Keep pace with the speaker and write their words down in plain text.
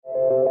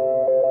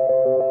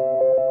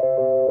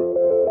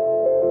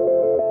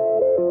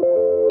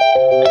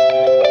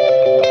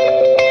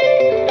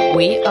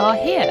We are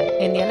here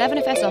in the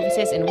 11FS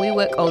offices in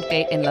WeWork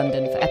Aldgate in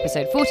London for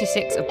episode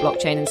 46 of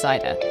Blockchain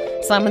Insider.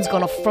 Simon's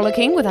gone off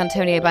frolicking with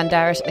Antonio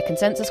Banderas at the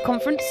Consensus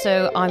Conference,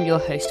 so I'm your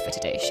host for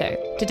today's show.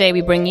 Today we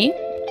bring you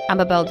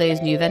Amber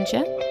Balde's new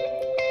venture,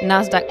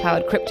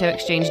 Nasdaq-powered crypto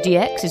exchange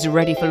DX is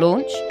ready for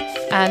launch,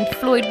 and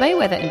Floyd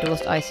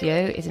Mayweather-endorsed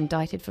ICO is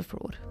indicted for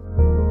fraud.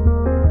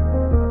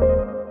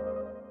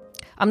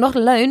 I'm not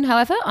alone,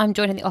 however. I'm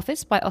joined in the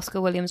office by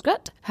Oscar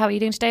Williams-Grutt. How are you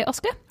doing today,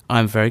 Oscar?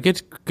 I'm very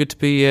good. Good to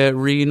be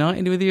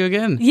reunited with you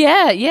again.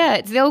 Yeah.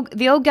 It's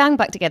the old gang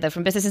back together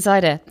from Business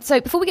Insider.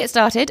 So before we get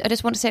started, I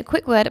just want to say a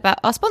quick word about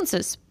our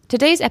sponsors.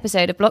 Today's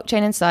episode of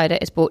Blockchain Insider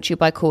is brought to you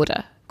by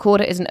Corda.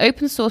 Corda is an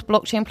open-source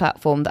blockchain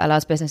platform that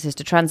allows businesses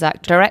to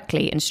transact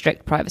directly in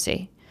strict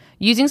privacy.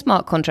 Using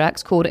smart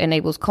contracts, Corda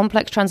enables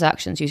complex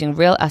transactions using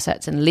real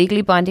assets and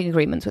legally binding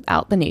agreements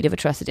without the need of a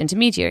trusted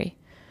intermediary.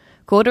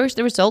 Corda is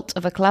the result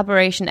of a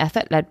collaboration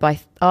effort led by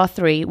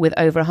R3 with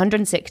over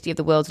 160 of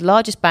the world's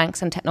largest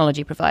banks and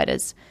technology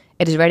providers.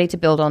 It is ready to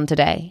build on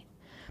today.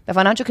 The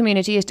financial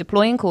community is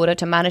deploying Corda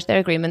to manage their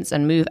agreements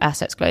and move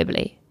assets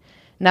globally.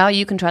 Now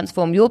you can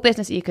transform your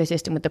business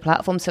ecosystem with the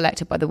platform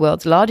selected by the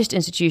world's largest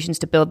institutions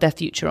to build their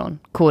future on,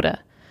 Corda.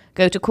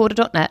 Go to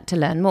corda.net to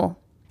learn more.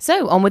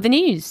 So, on with the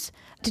news.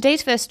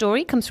 Today's first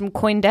story comes from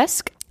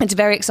CoinDesk. It's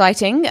very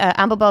exciting.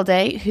 Amber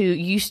Balde, who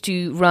used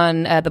to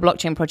run the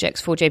blockchain projects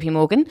for JP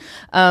Morgan,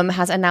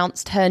 has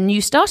announced her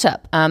new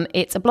startup.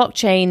 It's a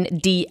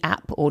blockchain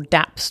D-app or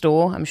DApp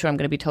store. I'm sure I'm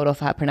going to be told off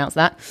how to pronounce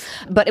that.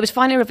 But it was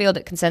finally revealed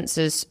at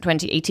Consensus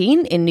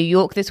 2018 in New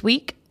York this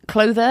week.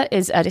 Clover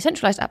is a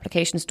decentralized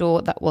application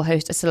store that will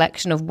host a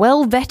selection of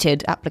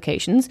well-vetted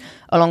applications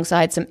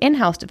alongside some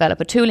in-house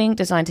developer tooling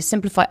designed to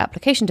simplify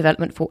application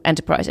development for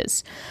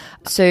enterprises.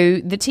 So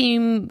the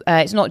team,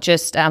 it's not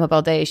just Amber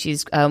Balde,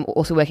 she's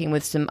also working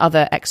with some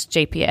other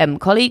ex-JPM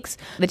colleagues.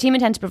 The team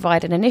intends to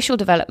provide an initial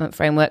development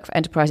framework for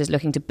enterprises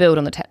looking to build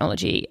on the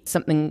technology,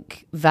 something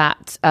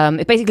that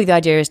basically the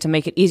idea is to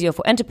make it easier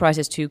for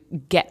enterprises to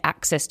get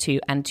access to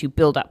and to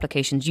build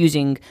applications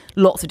using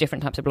lots of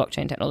different types of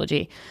blockchain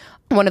technology.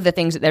 One of the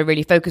things that they're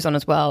really focused on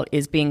as well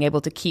is being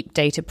able to keep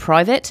data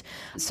private.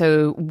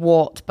 So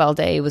what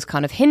Balde was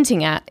kind of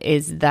hinting at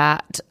is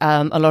that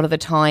a lot of the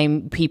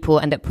time people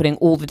end up putting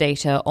all the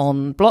data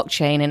on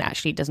blockchain and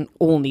actually it doesn't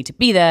all need to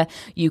be there.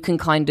 You can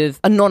kind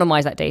of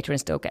anonymize that data and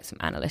still get some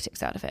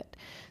analytics out of it.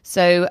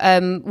 So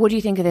what do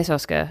you think of this,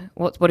 Oscar?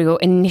 What are your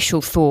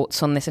initial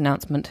thoughts on this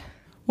announcement?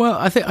 Well,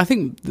 I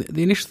think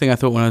the initial thing I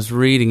thought when I was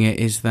reading it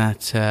is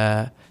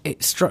that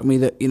it struck me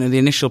that, the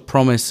initial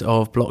promise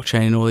of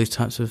blockchain and all these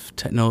types of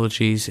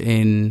technologies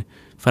in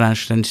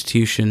financial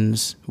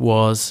institutions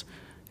was,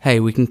 hey,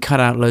 we can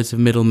cut out loads of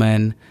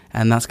middlemen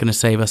and that's going to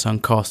save us on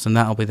cost and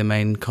that'll be the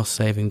main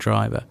cost-saving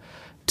driver.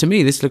 To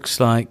me, this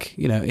looks like,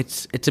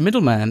 it's a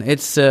middleman.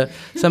 It's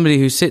somebody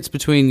who sits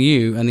between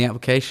you and the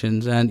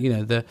applications and,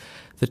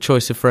 the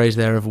choice of phrase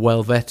there of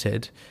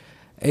well-vetted.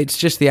 It's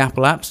just the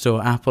Apple App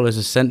Store. Apple is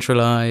a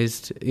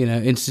centralized,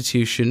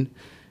 institution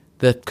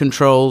that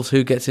controls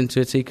who gets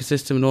into its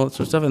ecosystem and all that sort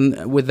of stuff.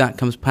 And with that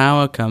comes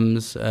power,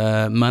 comes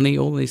money,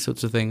 all these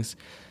sorts of things.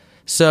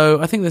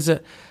 So I think there's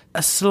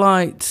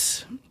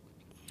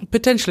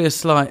potentially a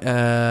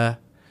slight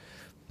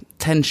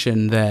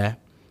tension there.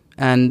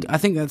 And I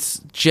think that's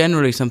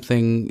generally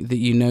something that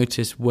you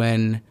notice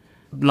when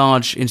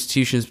large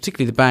institutions,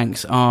 particularly the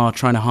banks, are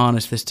trying to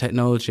harness this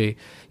technology.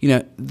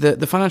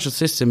 The financial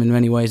system in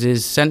many ways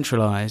is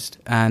centralized,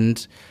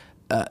 and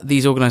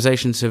these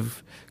organizations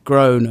have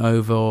grown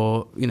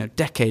over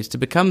decades to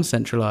become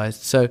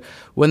centralized. So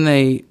when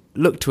they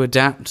look to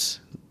adapt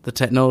the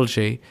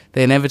technology,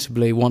 they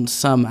inevitably want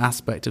some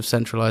aspect of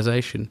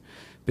centralization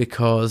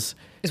because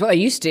it's what they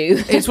used to.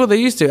 It's what they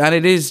used to, and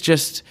it is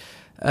just.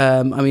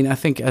 I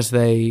think as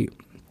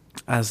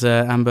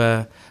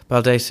Amber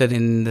Balde said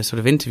in the sort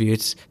of interview,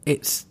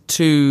 it's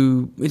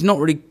not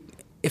really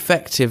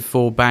effective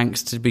for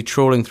banks to be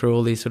trawling through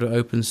all these sort of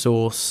open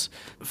source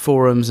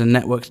forums and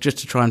networks just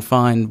to try and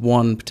find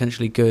one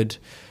potentially good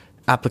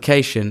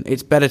application.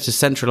 It's better to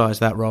centralize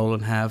that role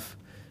and have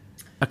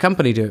a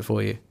company do it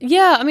for you.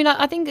 Yeah,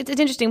 I think it's an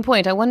interesting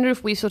point. I wonder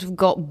if we sort of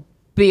got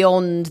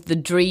beyond the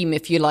dream,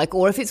 if you like,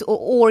 or if it's,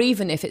 or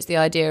even if it's the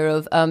idea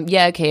of,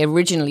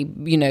 originally,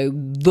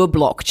 the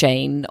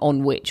blockchain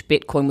on which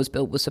Bitcoin was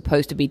built was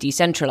supposed to be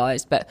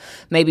decentralized, but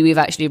maybe we've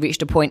actually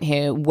reached a point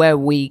here where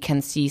we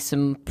can see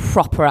some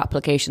proper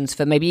applications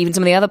for maybe even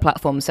some of the other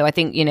platforms. So I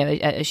think,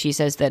 as she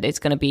says, that it's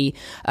going to be,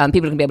 people are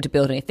going to be able to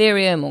build on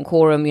Ethereum, on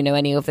Quorum,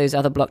 any of those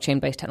other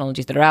blockchain-based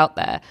technologies that are out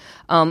there.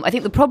 I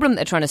think the problem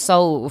they're trying to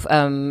solve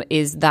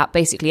is that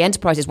basically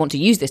enterprises want to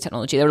use this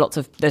technology.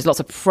 There's lots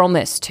of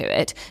promise to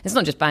it. It's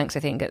not just banks, I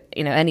think,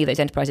 any of those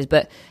enterprises,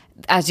 but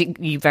as you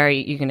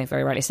can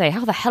very rightly say,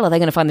 how the hell are they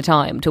going to find the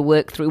time to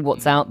work through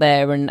what's out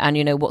there and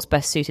what's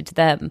best suited to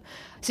them?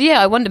 So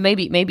yeah, I wonder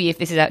maybe if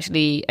this is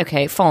actually,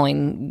 okay,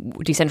 fine,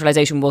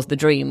 decentralization was the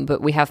dream,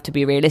 but we have to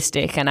be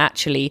realistic, and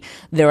actually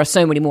there are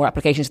so many more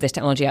applications of this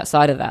technology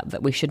outside of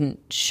that we shouldn't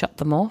shut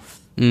them off.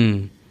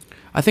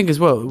 I think as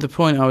well, the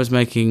point I was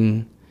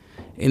making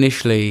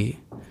initially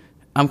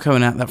I'm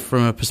coming at that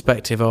from a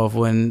perspective of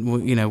when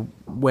the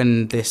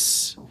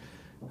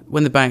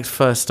banks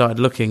first started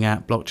looking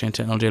at blockchain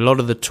technology, a lot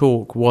of the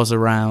talk was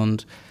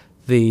around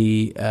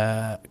the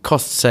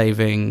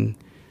cost-saving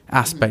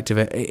aspect of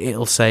it.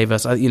 It'll save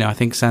us. I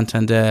think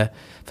Santander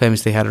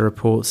famously had a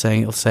report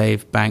saying it'll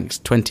save banks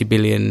 $20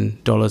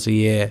 billion a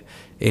year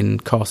in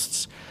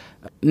costs.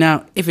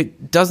 Now, if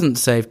it doesn't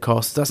save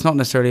costs, that's not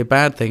necessarily a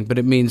bad thing, but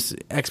it means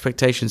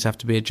expectations have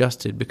to be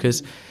adjusted,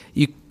 because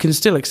you can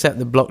still accept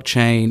that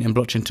blockchain and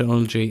blockchain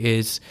technology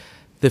is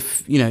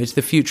it's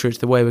the future, it's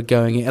the way we're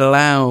going. It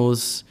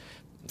allows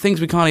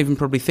things we can't even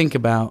probably think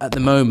about at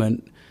the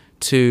moment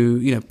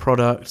to,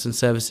 products and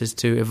services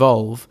to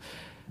evolve.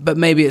 But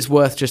maybe it's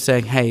worth just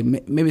saying, hey,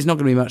 maybe it's not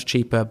going to be much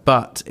cheaper,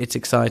 but it's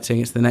exciting,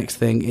 it's the next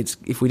thing.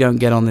 If we don't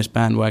get on this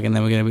bandwagon,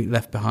 then we're going to be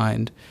left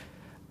behind.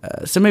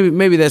 So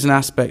maybe there's an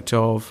aspect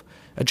of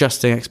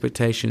adjusting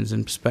expectations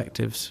and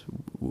perspectives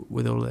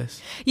with all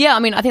this. Yeah, I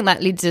mean, I think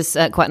that leads us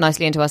quite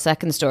nicely into our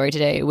second story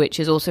today, which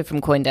is also from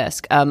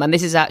CoinDesk. And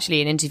this is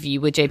actually an interview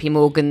with JP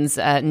Morgan's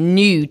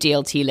new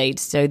DLT lead,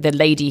 so the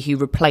lady who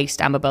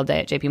replaced Amber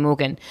Baldet at JP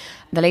Morgan.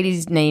 The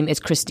lady's name is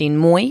Christine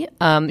Moy.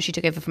 She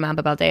took over from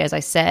Amber Baldet, as I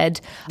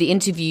said. The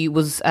interview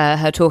was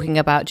her talking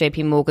about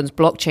JP Morgan's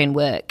blockchain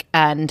work,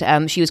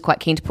 and she was quite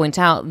keen to point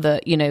out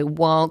that,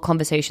 while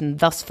conversation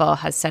thus far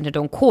has centered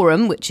on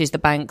Quorum, which is the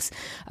bank's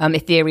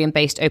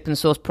Ethereum-based open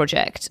source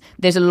project,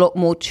 there's a lot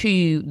more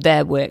to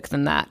their work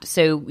than that.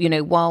 So,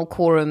 while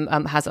Quorum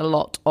has a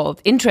lot of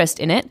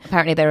interest in it,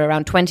 apparently there are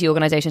around 20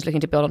 organizations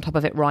looking to build on top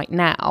of it right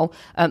now.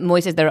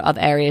 Moy says there are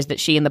other areas that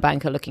she and the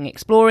bank are looking at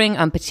exploring,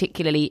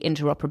 particularly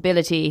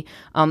interoperability.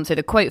 So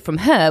the quote from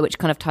her, which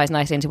kind of ties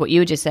nicely into what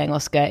you were just saying,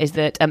 Oscar, is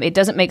that it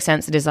doesn't make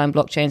sense to design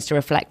blockchains to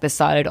reflect the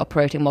siloed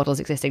operating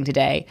models existing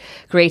today.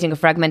 Creating a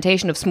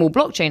fragmentation of small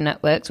blockchain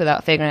networks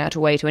without figuring out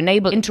a way to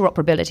enable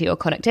interoperability or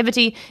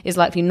connectivity is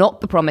likely not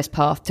the promised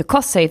path to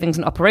cost savings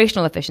and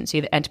operational efficiency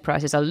that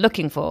enterprises are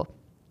looking for.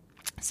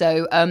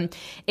 So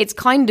it's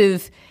kind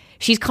of...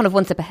 She's kind of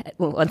one step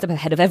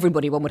ahead of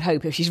everybody, one would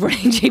hope, if she's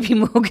running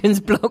JP Morgan's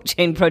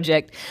blockchain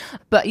project.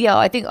 But yeah,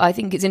 I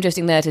think it's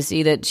interesting there to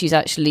see that she's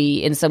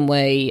actually in some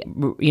way,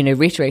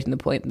 reiterating the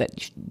point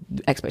that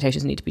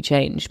expectations need to be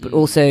changed. But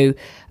also,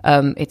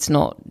 it's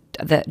not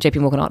that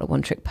JP Morgan aren't a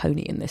one-trick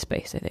pony in this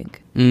space, I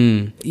think.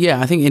 Yeah,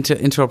 I think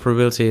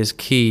interoperability is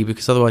key,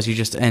 because otherwise you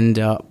just end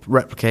up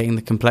replicating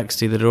the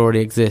complexity that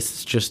already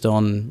exists just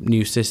on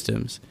new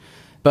systems.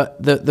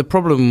 But the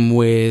problem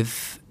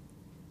with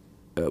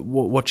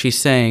what she's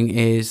saying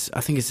is,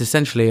 I think it's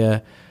essentially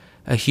a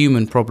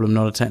human problem,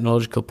 not a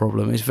technological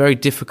problem. It's very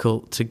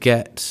difficult to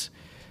get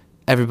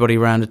everybody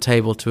around a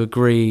table to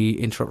agree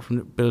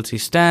interoperability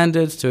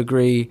standards, to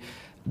agree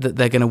that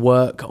they're going to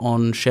work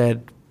on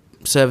shared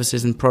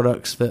services and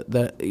products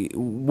that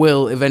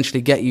will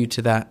eventually get you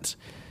to that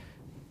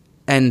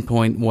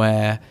endpoint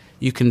where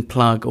you can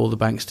plug all the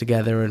banks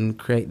together and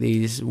create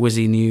these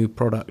whizzy new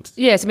products.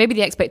 Yeah, so maybe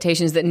the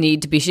expectations that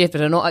need to be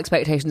shifted are not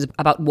expectations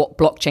about what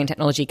blockchain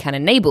technology can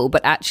enable,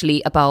 but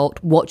actually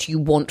about what you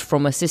want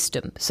from a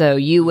system. So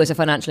you as a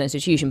financial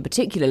institution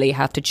particularly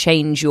have to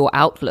change your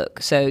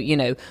outlook. So,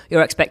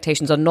 your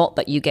expectations are not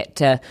that you get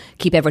to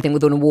keep everything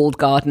within a walled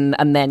garden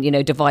and then,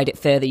 divide it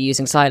further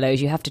using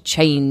silos. You have to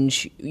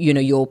change,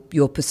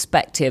 your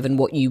perspective and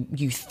what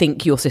you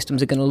think your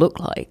systems are going to look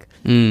like.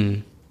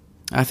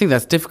 I think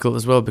that's difficult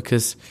as well,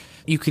 because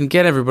you can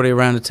get everybody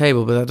around a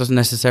table, but that doesn't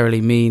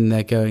necessarily mean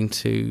they're going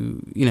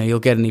to, you'll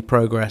get any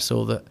progress,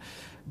 or that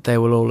they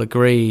will all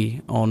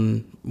agree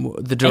on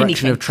the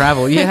direction of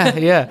travel.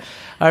 Yeah.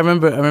 I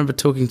remember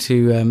talking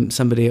to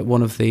somebody at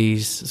one of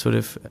these sort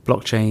of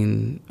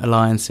blockchain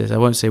alliances. I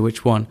won't say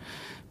which one,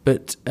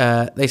 but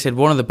they said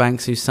one of the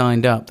banks who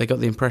signed up, they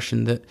got the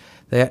impression that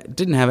they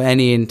didn't have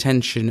any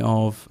intention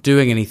of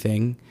doing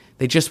anything.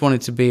 They just wanted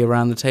to be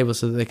around the table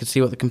so that they could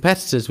see what the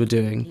competitors were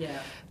doing.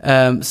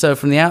 Yeah. So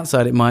from the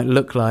outside, it might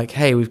look like,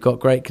 hey, we've got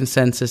great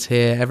consensus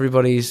here.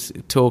 Everybody's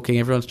talking,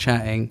 everyone's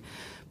chatting.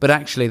 But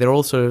actually, they're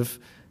all sort of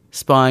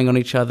spying on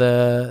each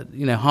other,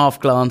 half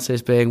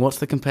glances being, what's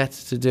the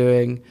competitor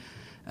doing?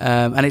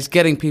 And it's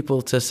getting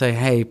people to say,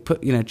 hey,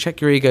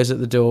 check your egos at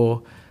the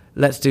door.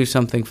 Let's do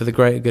something for the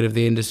greater good of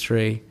the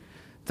industry.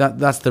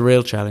 That's the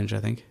real challenge, I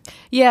think.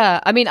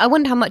 Yeah, I mean, I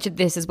wonder how much of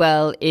this as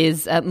well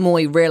is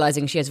Moy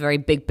realising she has very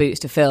big boots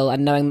to fill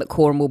and knowing that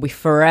Quorum will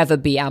forever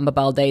be Amber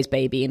Baldet's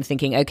baby, and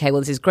thinking, okay,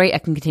 well, this is great, I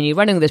can continue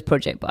running this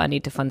project, but I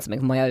need to fund something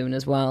of my own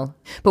as well.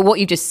 But what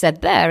you just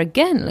said there,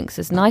 again, links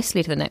us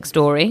nicely to the next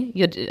story.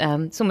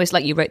 It's almost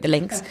like you wrote the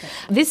links.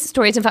 This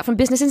story is, in fact, from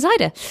Business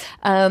Insider.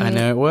 I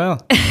know it well.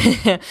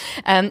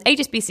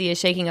 HSBC is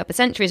shaking up a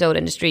centuries-old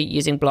industry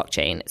using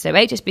blockchain. So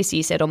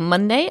HSBC said on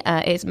Monday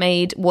it's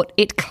made what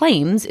it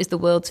claims claims is the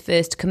world's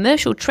first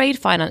commercial trade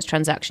finance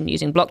transaction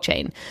using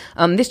blockchain.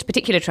 This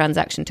particular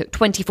transaction took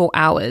 24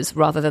 hours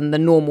rather than the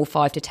normal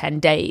 5 to 10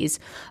 days.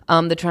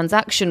 The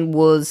transaction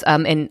was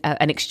in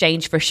an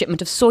exchange for a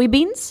shipment of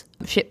soybeans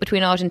shipped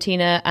between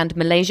Argentina and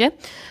Malaysia.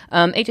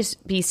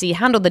 HSBC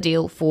handled the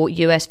deal for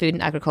US food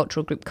and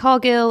agricultural group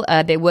Cargill.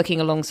 They're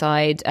working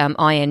alongside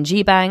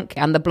ING Bank,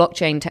 and the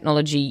blockchain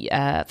technology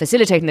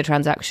facilitating the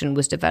transaction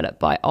was developed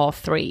by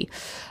R3.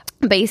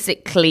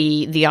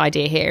 Basically, the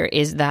idea here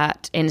is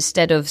that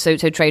instead of so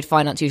trade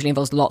finance usually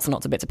involves lots and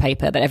lots of bits of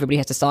paper that everybody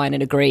has to sign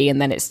and agree, and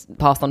then it's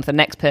passed on to the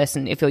next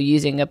person. If you're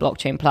using a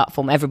blockchain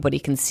platform, everybody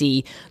can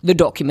see the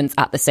documents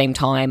at the same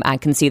time and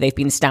can see they've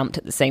been stamped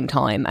at the same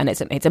time, and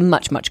it's a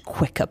much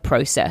quicker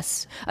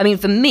process. I mean,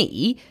 for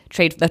me,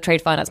 the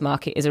trade finance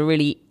market is a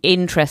really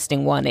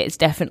interesting one. It's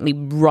definitely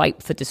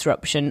ripe for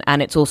disruption,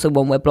 and it's also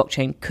one where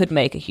blockchain could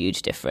make a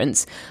huge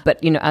difference. But,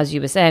 as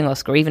you were saying,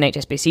 Oscar, even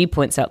HSBC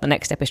points out the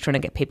next step is trying to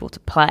get people to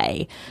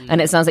play.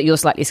 And it sounds like you're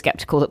slightly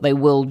skeptical that they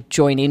will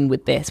join in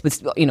with this,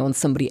 on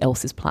somebody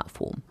else's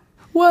platform.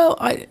 Well,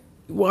 I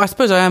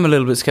suppose I am a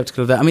little bit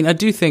skeptical of that. I mean, I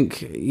do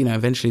think,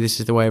 eventually this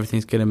is the way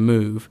everything's going to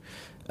move.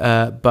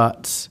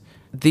 But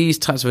these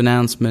types of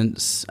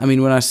announcements, I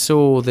mean, when I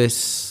saw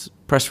this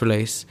press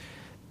release,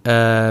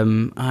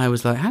 I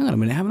was like, hang on a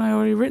minute, haven't I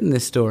already written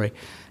this story?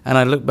 And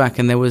I looked back,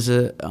 and there was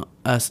a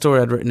story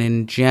I'd written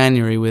in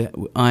January with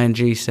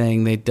ING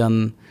saying they'd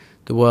done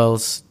the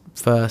world's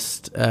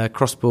first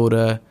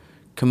cross-border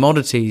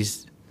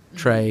commodities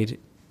trade,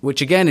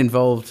 which again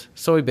involved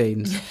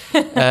soybeans.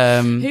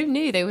 Who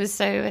knew they were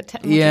so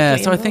technically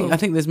so involved? I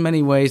think there's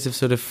many ways of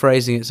sort of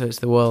phrasing it so it's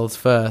the world's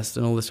first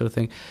and all this sort of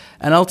thing.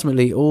 And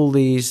ultimately, all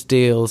these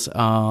deals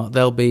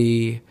they'll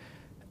be,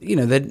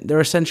 they're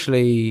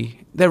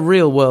essentially, they're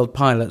real world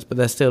pilots, but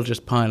they're still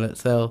just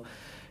pilots.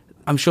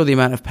 I'm sure the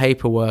amount of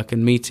paperwork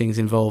and meetings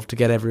involved to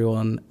get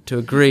everyone to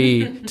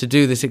agree to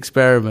do this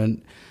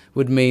experiment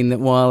would mean that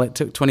while it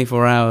took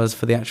 24 hours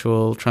for the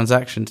actual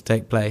transaction to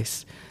take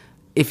place,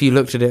 if you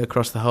looked at it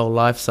across the whole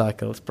life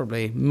cycle, it's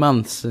probably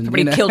months. And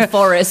probably killed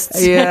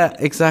forests. Yeah,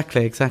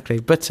 exactly.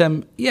 But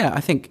I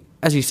think,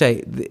 as you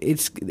say,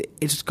 it's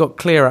got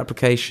clear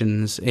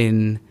applications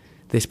in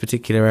this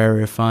particular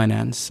area of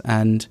finance,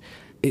 and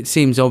it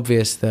seems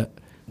obvious that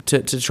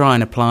to try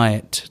and apply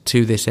it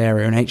to this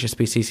area, and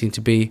HSBC seem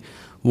to be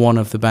one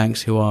of the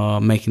banks who are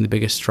making the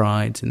biggest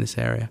strides in this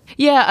area.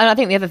 Yeah, and I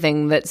think the other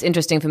thing that's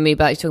interesting for me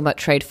about talking about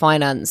trade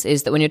finance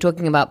is that when you're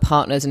talking about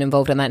partners and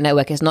involved in that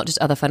network, it's not just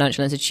other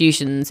financial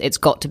institutions. It's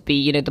got to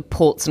be, the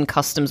ports and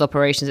customs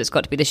operations. It's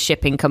got to be the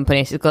shipping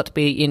companies. It's got to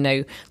be,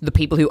 the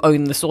people who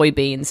own the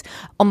soybeans.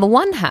 On the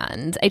one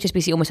hand,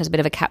 HSBC almost has a bit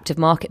of a captive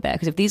market there,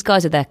 because if these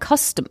guys are their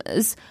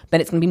customers,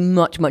 then it's going to be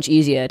much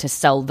easier to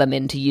sell them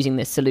into using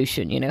this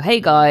solution. Hey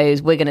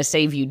guys, we're going to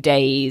save you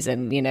days,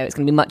 and, it's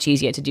going to be much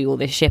easier to do all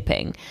this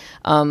shipping.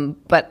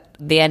 But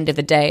at the end of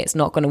the day, it's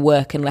not going to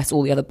work unless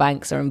all the other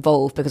banks are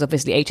involved, because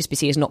obviously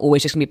HSBC is not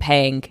always just going to be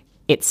paying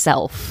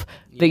itself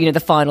the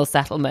final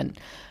settlement.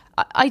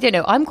 I don't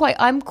know.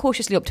 I'm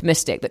cautiously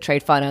optimistic that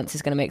trade finance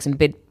is going to make some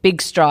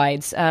big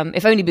strides,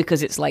 if only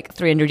because it's like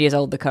 300 years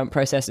old, the current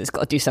process, and it's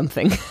got to do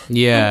something.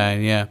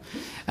 Yeah.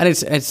 And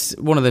it's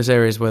one of those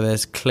areas where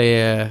there's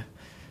clear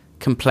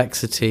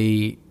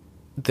complexity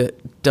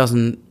that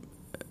doesn't,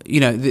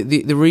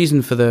 the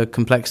reason for the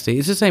complexity,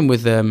 it's the same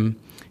with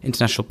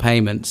international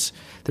payments.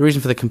 The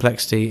reason for the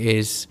complexity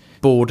is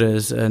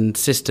borders and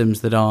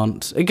systems that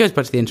aren't... It goes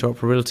back to the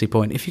interoperability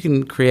point. If you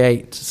can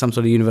create some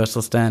sort of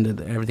universal standard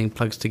that everything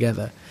plugs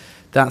together,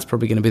 that's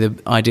probably going to be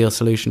the ideal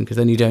solution, because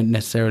then you don't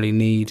necessarily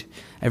need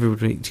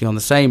everybody to be on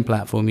the same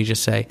platform. You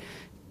just say,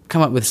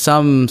 come up with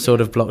some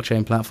sort of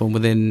blockchain platform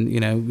within,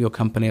 your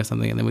company or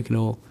something, and then we can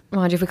all...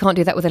 Mind you, if we can't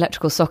do that with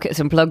electrical sockets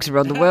and plugs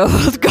around the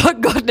world,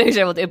 God knows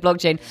how we'll do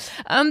blockchain.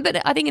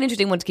 But I think an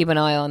interesting one to keep an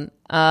eye on.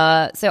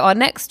 So our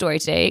next story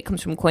today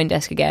comes from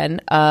CoinDesk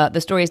again. The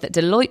story is that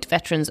Deloitte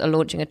veterans are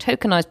launching a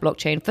tokenized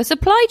blockchain for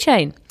supply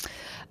chain.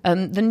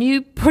 The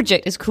new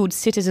project is called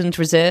Citizens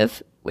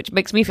Reserve, which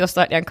makes me feel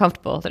slightly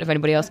uncomfortable. I don't know if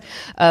anybody else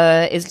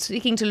is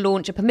seeking to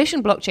launch a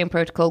permission blockchain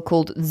protocol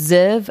called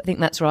ZERV, I think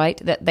that's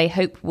right, that they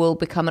hope will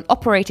become an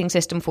operating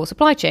system for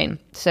supply chain.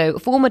 So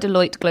former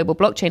Deloitte global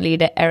blockchain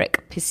leader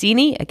Eric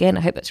Piscini, again, I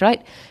hope that's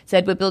right,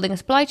 said, we're building a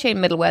supply chain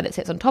middleware that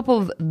sits on top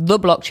of the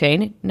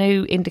blockchain,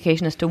 no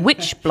indication as to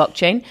which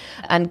blockchain,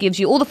 and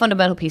gives you all the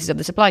fundamental pieces of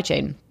the supply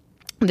chain.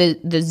 The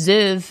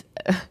ZERV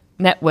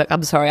network,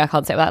 I'm sorry, I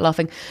can't say it without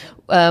laughing,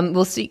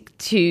 will seek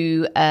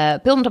to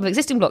build on top of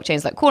existing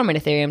blockchains like Quorum and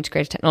Ethereum to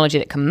create a technology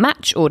that can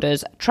match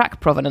orders,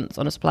 track provenance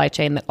on a supply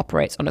chain that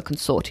operates on a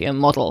consortium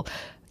model.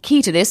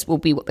 Key to this will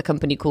be what the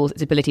company calls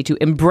its ability to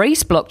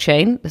embrace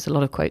blockchain, there's a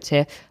lot of quotes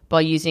here,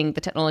 by using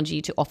the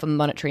technology to offer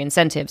monetary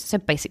incentives. So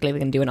basically, we're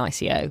going to do an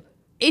ICO.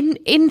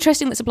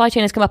 Interesting that supply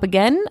chain has come up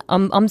again.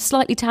 I'm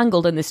slightly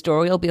tangled in this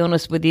story, I'll be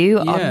honest with you.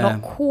 Yeah. I'm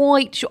not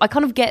quite sure. I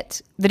kind of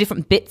get the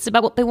different bits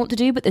about what they want to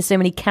do, but there's so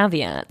many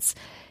caveats.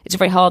 It's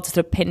very hard to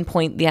sort of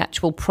pinpoint the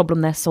actual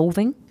problem they're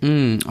solving.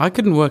 I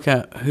couldn't work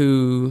out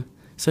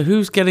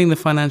who's getting the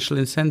financial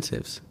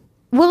incentives.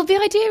 Well, the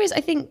idea is,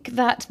 I think,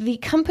 that the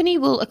company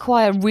will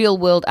acquire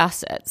real-world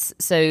assets.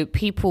 So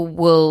people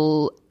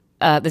will...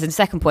 there's a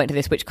second point to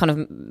this, which kind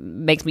of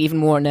makes me even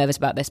more nervous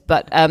about this.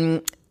 But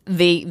they'll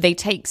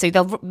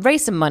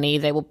raise some money,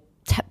 they will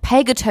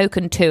peg a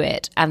token to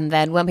it, and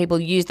then when people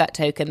use that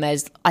token,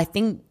 there's, I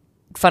think,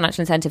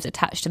 financial incentives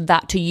attached to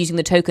that, to using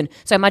the token.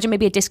 So imagine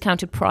maybe a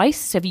discounted price.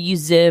 So if you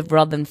use ZERV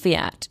rather than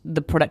fiat,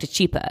 the product is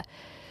cheaper.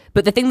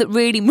 But the thing that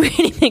really,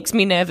 really makes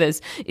me nervous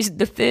is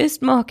the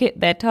first market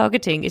they're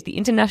targeting is the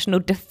international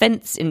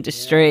defense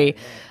industry.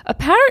 Yeah.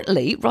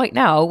 Apparently, right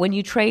now, when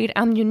you trade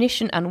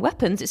ammunition and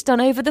weapons, it's done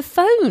over the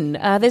phone.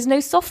 There's no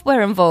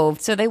software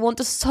involved, so they want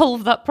to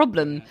solve that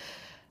problem.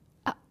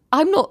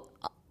 I'm not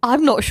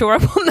sure I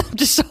want them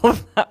to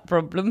solve that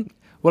problem.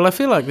 Well, I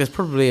feel like there's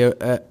probably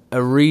a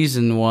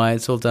reason why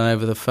it's all done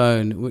over the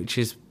phone, which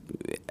is,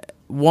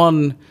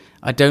 one,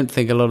 I don't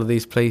think a lot of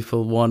these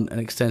people want an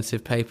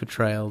extensive paper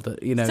trail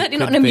that, you know... Certainly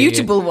not an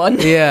immutable one.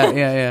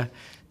 Yeah.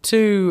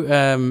 Two,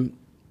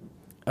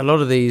 a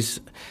lot of these...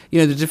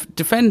 You know, the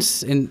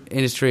defence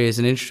industry is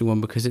an interesting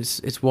one because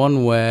it's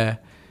one where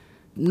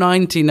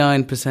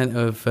 99%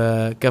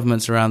 of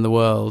governments around the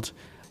world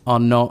are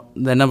not...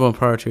 Their number one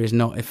priority is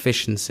not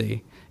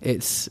efficiency.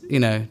 It's, you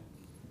know...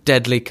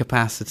 deadly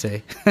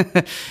capacity.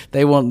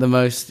 They want the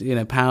most, you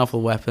know,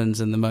 powerful weapons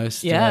and the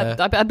most.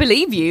 I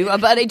believe you,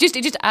 but it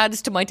just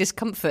adds to my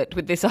discomfort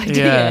with this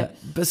idea. Yeah,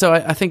 but so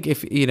I think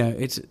if you know,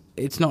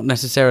 it's not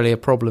necessarily a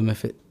problem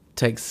if it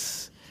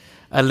takes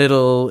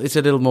it's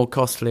a little more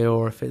costly,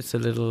 or if it's a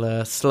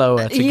little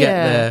slower to get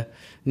there.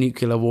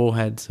 Nuclear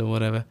warheads or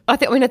whatever. I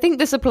think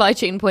the supply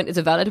chain point is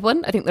a valid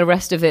one. I think the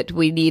rest of it,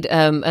 we need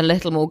a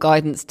little more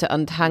guidance to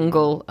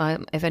untangle.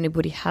 If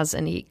anybody has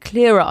any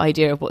clearer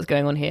idea of what's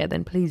going on here,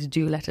 then please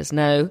do let us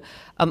know.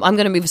 I'm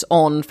going to move us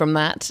on from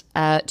that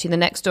to the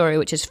next story,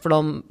 which is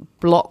from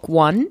Block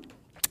One.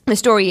 The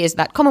story is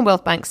that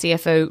Commonwealth Bank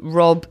CFO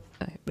Rob,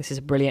 this is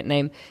a brilliant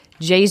name,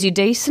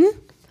 Jesudason,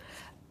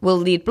 will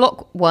lead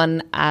Block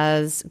One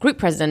as Group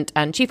President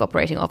and Chief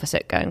Operating Officer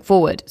going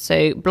forward.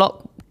 So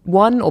Block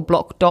One, or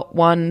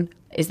Block.one,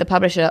 is the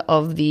publisher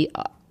of the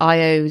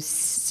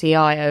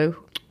IOCIO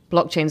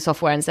blockchain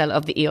software and seller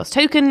of the EOS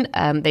token.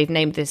 They've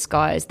named this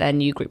guy as their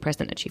new Group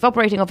President and Chief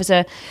Operating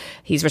Officer.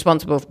 He's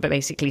responsible for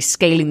basically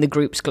scaling the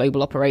group's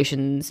global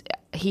operations.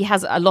 He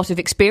has a lot of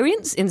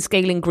experience in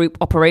scaling group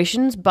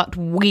operations, but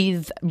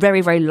with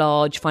very, very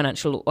large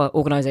financial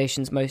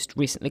organizations, most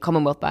recently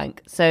Commonwealth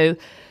Bank. So...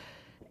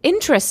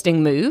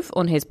 interesting move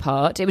on his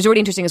part. It was really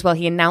interesting as well.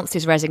 He announced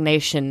his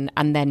resignation,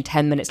 and then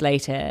 10 minutes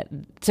later,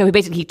 so he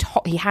basically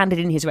he handed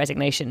in his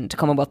resignation to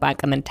Commonwealth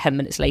Bank, and then 10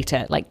 minutes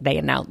later, like, they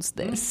announced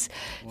this.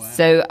 Wow.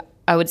 So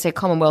I would say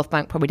Commonwealth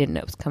Bank probably didn't know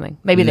it was coming.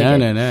 Maybe they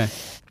did. No.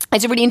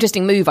 It's a really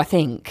interesting move, I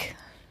think,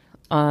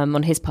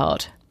 on his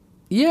part.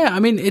 Yeah, I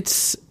mean, it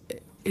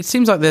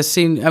seems like there's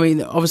seen. I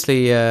mean,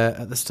 obviously,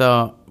 at the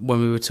start when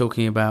we were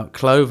talking about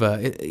Clover,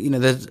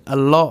 there's a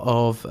lot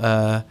of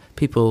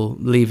people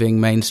leaving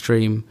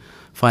mainstream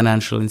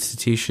financial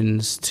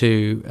institutions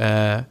to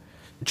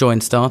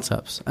join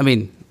startups. I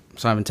mean,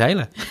 Simon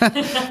Taylor,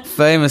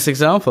 famous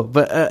example.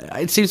 But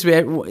it seems to be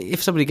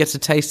if somebody gets a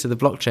taste of the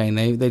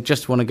blockchain, they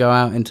just want to go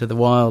out into the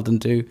wild and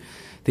do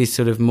these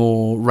sort of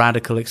more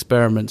radical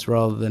experiments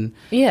rather than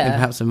in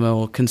perhaps a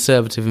more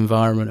conservative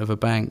environment of a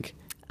bank.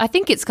 I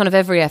think it's kind of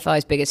every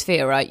FI's biggest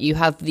fear, right? You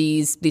have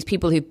these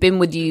people who've been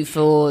with you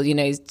for,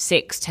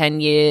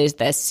 6-10 years,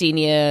 they're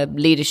senior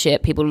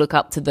leadership, people look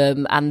up to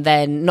them, and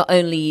then not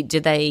only do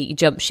they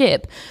jump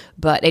ship,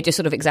 but it just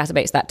sort of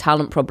exacerbates that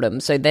talent problem.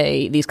 So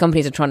these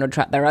companies are trying to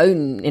attract their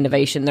own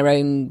innovation, their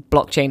own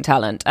blockchain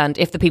talent, and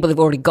if the people they've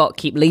already got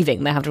keep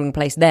leaving, they have to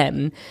replace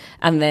them,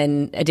 and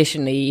then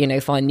additionally,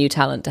 find new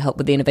talent to help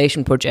with the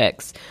innovation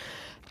projects.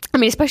 I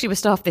mean, especially with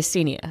staff this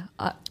senior,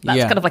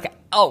 that's kind of like an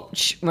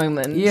ouch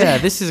moment. Yeah,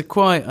 this is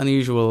quite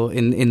unusual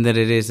in that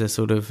it is a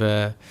sort of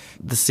the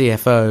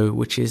CFO,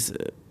 which is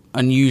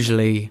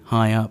unusually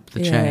high up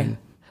the chain.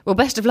 Well,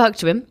 best of luck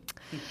to him.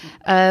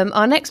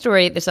 Our next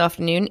story this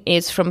afternoon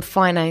is from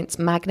Finance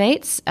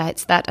Magnates.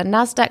 It's that a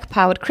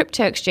NASDAQ-powered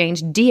crypto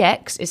exchange,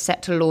 DX, is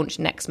set to launch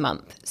next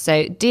month.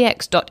 So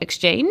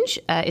DX.exchange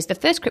is the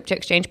first crypto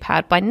exchange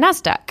powered by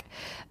NASDAQ.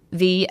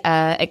 The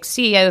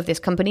ex-CEO of this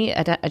company,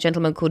 a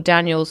gentleman called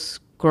Daniel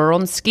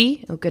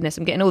Skoronsky, oh goodness,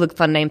 I'm getting all the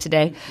fun names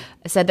today,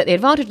 said that the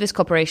advantage of this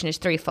cooperation is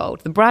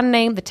threefold: the brand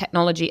name, the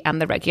technology,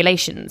 and the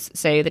regulations.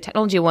 So the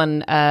technology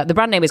one, the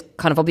brand name is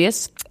kind of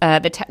obvious.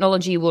 The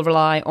technology will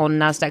rely on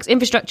NASDAQ's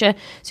infrastructure,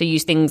 so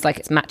use things like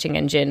its matching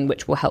engine,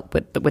 which will help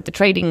with the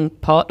trading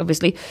part,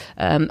 obviously.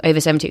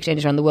 Over 70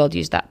 exchanges around the world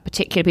use that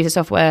particular piece of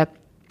software.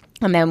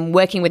 And then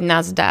working with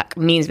NASDAQ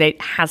means that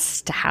it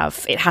has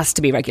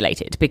to be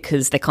regulated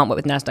because they can't work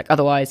with NASDAQ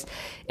otherwise.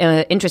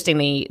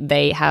 Interestingly,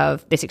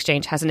 this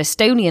exchange has an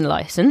Estonian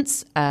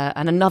license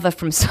and another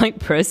from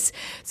Cyprus.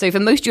 So for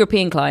most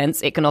European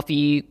clients, it can offer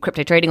you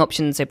crypto trading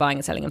options, so buying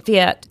and selling in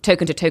fiat,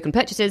 token-to-token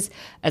purchases,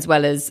 as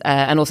well as,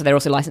 and also they're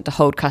also licensed to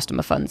hold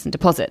customer funds and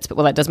deposits. But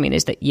what that does mean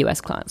is that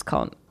US clients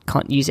can't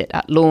use it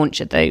at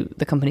launch, although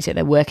the company say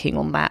they're working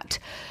on that.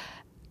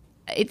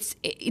 it's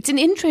an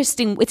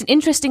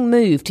interesting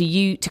move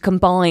to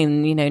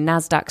combine,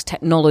 Nasdaq's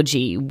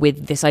technology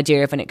with this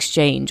idea of an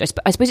exchange. I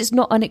suppose it's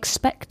not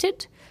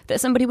unexpected that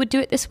somebody would do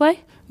it this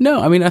way.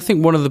 No, I mean, I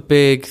think one of the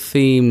big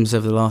themes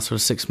of the last sort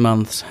of 6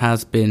 months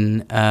has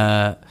been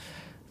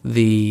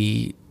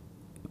the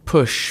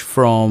push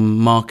from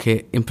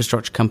market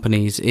infrastructure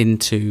companies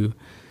into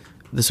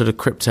the sort of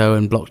crypto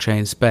and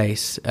blockchain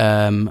space.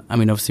 I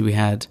mean, obviously we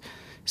had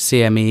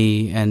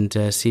CME and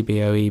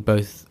CBOE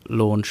both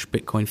launch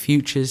Bitcoin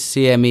futures.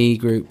 CME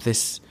Group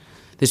this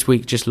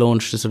week just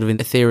launched a sort of two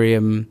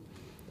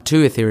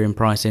Ethereum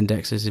price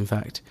indexes, in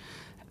fact.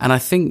 And I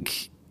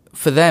think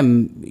for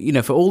them,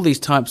 for all these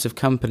types of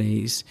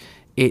companies,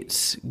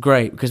 it's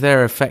great because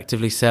they're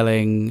effectively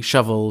selling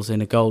shovels in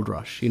a gold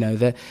rush.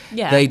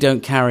 They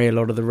don't carry a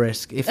lot of the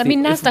risk.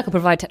 Nasdaq will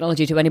provide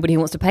technology to anybody who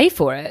wants to pay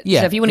for it.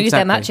 Yeah, so if you want to use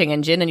their matching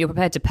engine and you're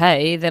prepared to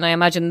pay, then I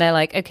imagine they're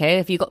like, okay,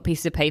 if you've got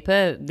pieces of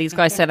paper, these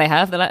guys say they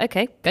have, they're like,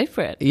 okay, go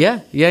for it.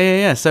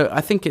 Yeah. So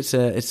I think it's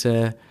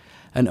an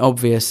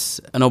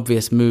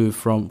obvious move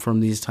from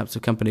these types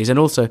of companies, and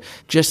also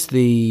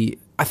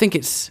I think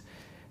it's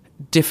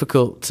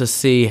difficult to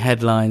see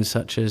headlines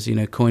such as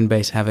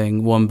Coinbase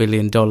having $1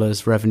 billion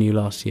revenue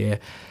last year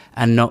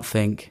and not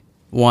think,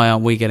 why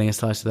aren't we getting a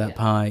slice of that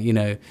pie?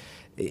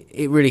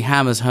 It really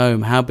hammers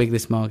home how big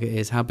this market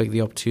is, how big the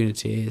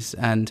opportunity is,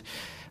 and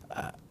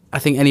I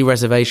think any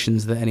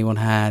reservations that anyone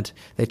had,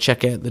 they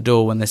check it at the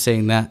door when they're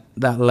seeing that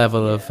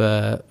level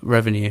of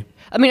revenue.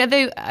 I mean,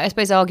 although I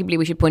suppose arguably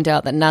we should point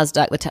out that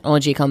Nasdaq, the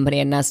technology company,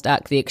 and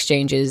Nasdaq, the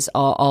exchanges,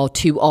 are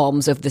two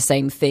arms of the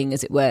same thing,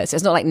 as it were. So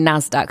it's not like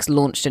Nasdaq's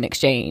launched an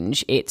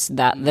exchange. It's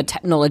that the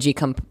technology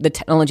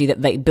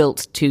that they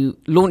built to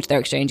launch their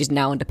exchange is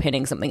now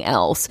underpinning something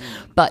else.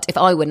 But if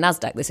I were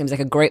Nasdaq, this seems like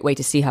a great way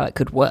to see how it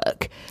could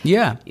work.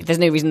 Yeah. There's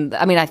no reason.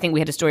 I mean, I think we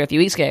had a story a few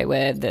weeks ago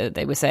where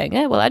they were saying,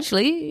 well,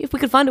 actually, if we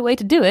could find a way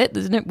to do it,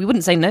 we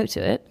wouldn't say no to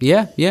it.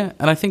 Yeah.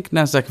 And I think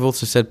Nasdaq have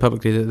also said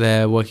publicly that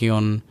they're working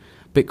on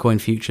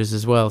Bitcoin futures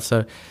as well,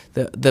 so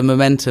the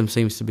momentum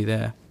seems to be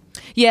there.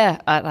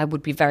 Yeah, I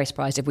would be very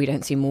surprised if we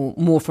don't see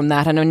more from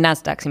that. I know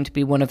Nasdaq seem to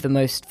be one of the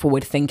most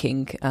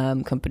forward-thinking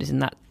companies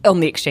on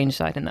the exchange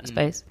side in that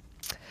space.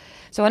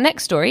 So our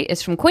next story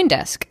is from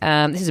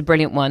CoinDesk. This is a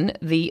brilliant one.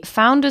 The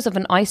founders of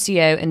an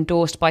ICO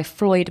endorsed by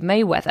Floyd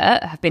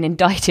Mayweather have been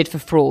indicted for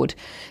fraud.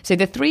 So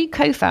the three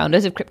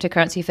co-founders of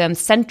cryptocurrency firm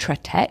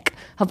CentraTech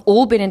have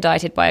all been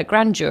indicted by a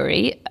grand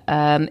jury.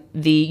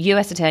 The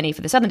US attorney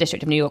for the Southern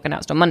District of New York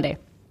announced on Monday.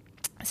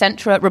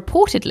 Centra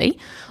reportedly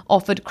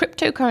offered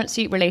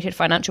cryptocurrency-related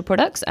financial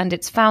products, and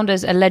its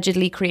founders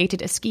allegedly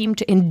created a scheme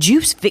to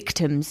induce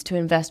victims to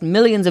invest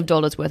millions of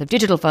dollars worth of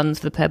digital funds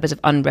for the purpose of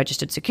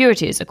unregistered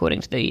securities,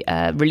 according to the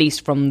release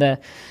from the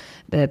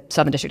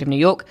Southern District of New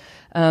York.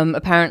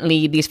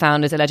 Apparently, these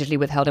founders allegedly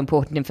withheld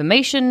important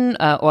information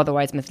or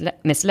otherwise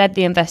misled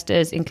the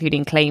investors,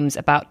 including claims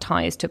about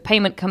ties to a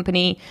payment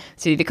company.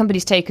 So the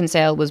company's take and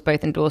sale was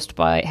both endorsed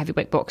by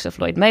heavyweight boxer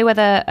Floyd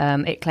Mayweather.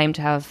 It claimed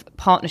to have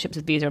partnerships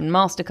with Visa and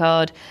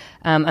MasterCard.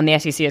 And the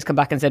SEC has come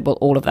back and said, well,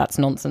 all of that's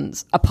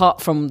nonsense,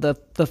 apart from the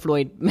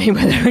Floyd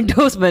Mayweather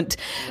endorsement.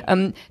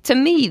 To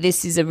me,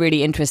 this is a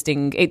really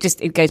interesting...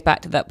 It goes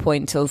back to that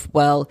point of,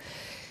 well...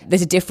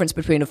 There's a difference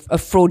between a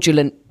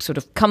fraudulent sort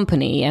of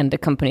company and a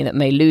company that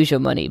may lose your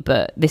money,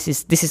 but this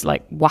is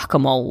like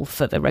whack-a-mole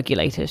for the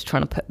regulators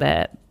trying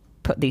to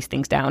put these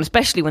things down,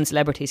 especially when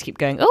celebrities keep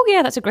going, oh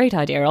yeah, that's a great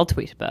idea, I'll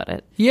tweet about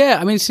it. Yeah,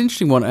 I mean, it's an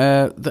interesting one.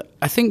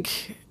 I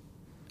think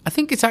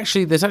there's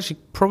actually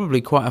probably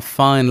quite a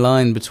fine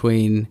line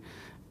between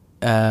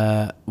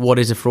what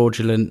is a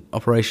fraudulent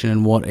operation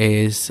and what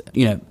is,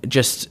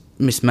 just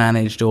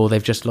mismanaged, or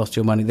they've just lost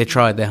your money. They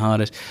tried their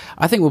hardest.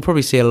 I think we'll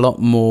probably see a lot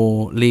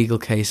more legal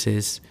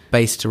cases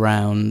based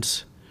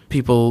around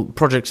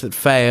projects that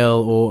fail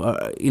or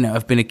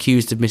have been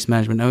accused of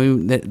mismanagement. I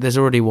mean, there's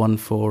already one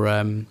for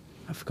I've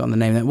forgotten the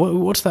name of that.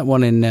 What's that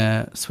one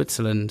in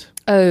Switzerland?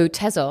 Oh,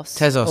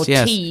 Tezos, or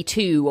yes.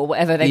 T2 or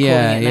whatever they're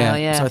calling it now.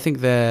 Yeah. So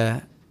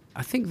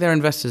I think their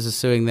investors are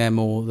suing them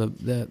or the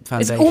foundation.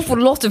 There's an awful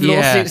lot of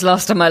lawsuits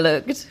last time I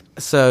looked.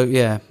 So,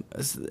 yeah,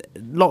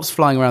 lots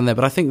flying around there,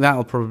 but I think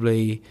that'll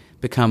probably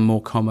become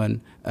more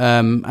common.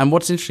 And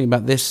what's interesting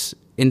about this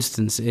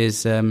instance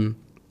is,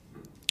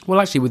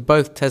 actually with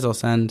both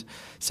Tezos and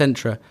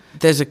Centra,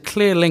 there's a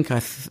clear link,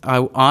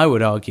 I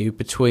would argue,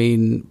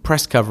 between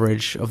press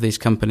coverage of these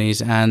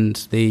companies and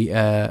the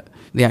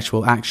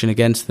actual action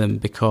against them,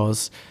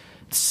 because...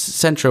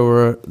 Centra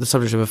were the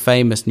subject of a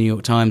famous New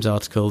York Times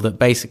article that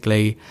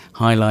basically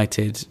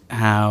highlighted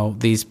how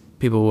these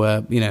people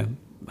were,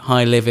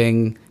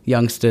 high-living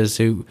youngsters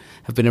who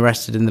have been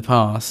arrested in the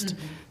past,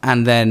 mm-hmm.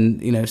 and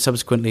then,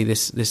 subsequently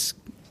this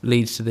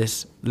leads to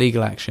this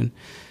legal action.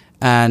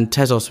 And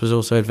Tezos was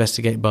also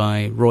investigated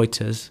by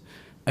Reuters.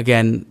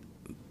 Again,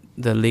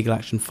 the legal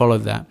action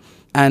followed that.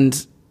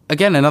 And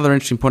again, another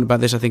interesting point about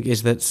this, I think,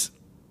 is that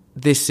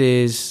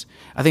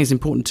I think it's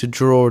important to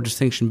draw a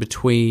distinction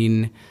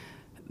between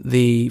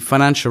the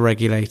financial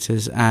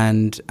regulators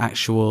and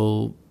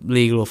actual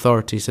legal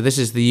authorities. So this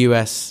is the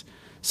US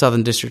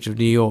Southern District of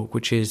New York,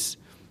 which is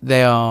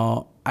they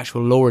are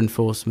actual law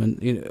enforcement.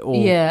 Or,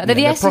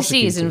 the SEC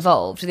is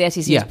involved. The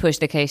SEC has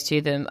pushed the case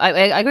to them. I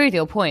agree with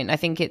your point. I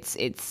think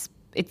it's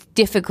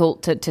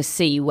difficult to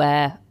see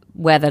where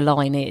the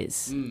line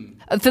is.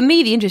 For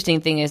me, the interesting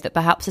thing is that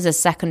perhaps as a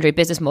secondary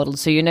business model,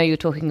 so you're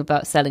talking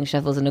about selling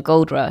shovels in a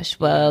gold rush.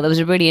 Well, there was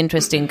a really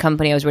interesting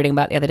company I was reading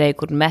about the other day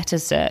called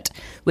Metacert,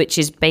 which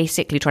is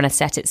basically trying to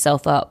set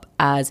itself up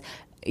as,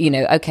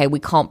 okay, we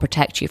can't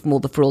protect you from all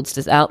the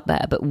fraudsters out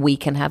there, but we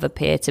can have a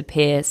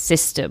peer-to-peer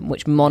system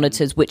which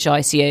monitors which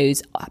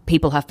ICOs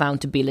people have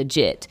found to be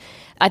legit.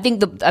 I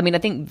think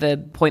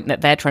the point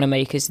that they're trying to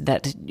make is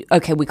that,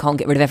 okay, we can't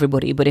get rid of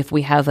everybody, but if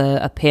we have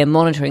a peer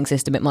monitoring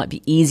system, it might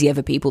be easier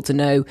for people to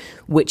know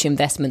which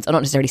investments are not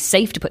necessarily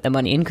safe to put their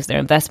money in because they're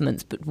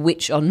investments, but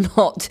which are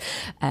not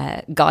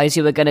guys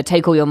who are going to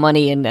take all your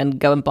money and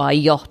go and buy a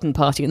yacht and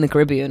party in the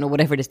Caribbean or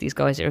whatever it is these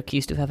guys are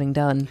accused of having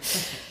done.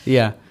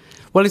 Yeah.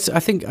 Well, I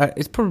think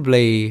it's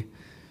probably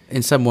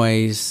in some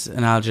ways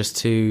analogous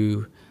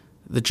to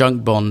the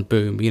junk bond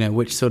boom,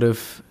 which sort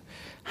of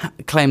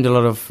claimed a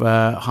lot of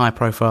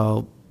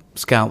high-profile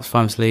scalps,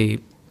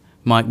 famously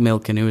Mike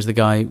Milken, who was the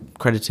guy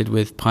credited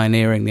with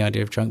pioneering the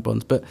idea of junk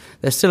bonds. But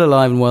they're still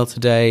alive and well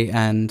today,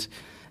 and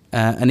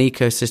an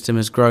ecosystem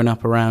has grown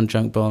up around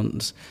junk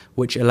bonds,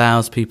 which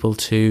allows people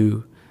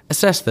to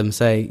assess them,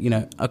 say,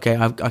 okay,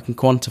 I can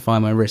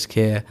quantify my risk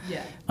here.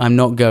 Yeah. I'm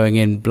not going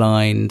in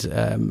blind.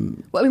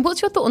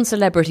 What's your thought on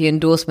celebrity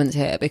endorsements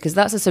here? Because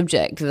that's a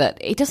subject that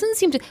it doesn't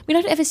seem to... I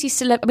don't ever see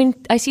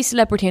I see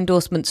celebrity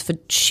endorsements for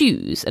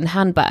shoes and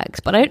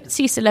handbags, but I don't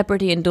see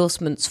celebrity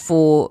endorsements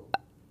for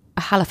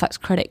a Halifax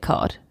credit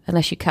card,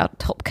 unless you count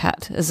Top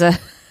Cat as a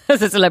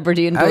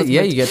celebrity endorsement.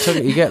 Yeah,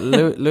 you get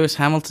Lewis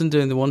Hamilton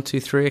doing the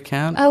 123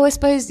 account. Oh, I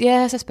suppose he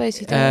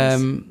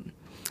does.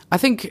 I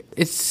think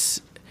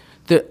it's...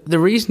 The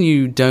reason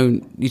you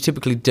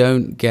typically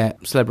don't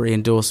get celebrity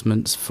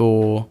endorsements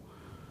for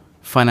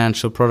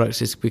financial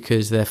products is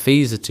because their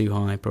fees are too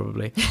high,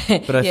 probably.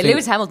 But I think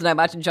Lewis Hamilton, I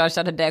imagine, charged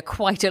Santander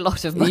quite a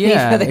lot of money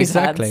for those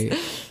exactly.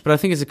 ads. But I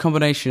think it's a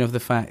combination of the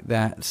fact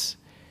that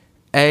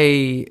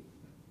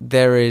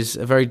there is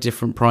a very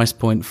different price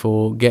point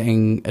for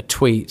getting a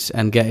tweet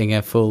and getting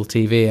a full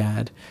TV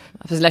ad.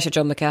 Unless you're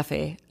John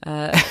McAfee.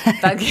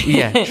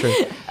 Yeah, true.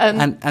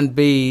 And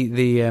B,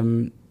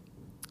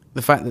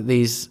 the fact that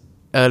these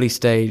early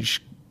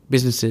stage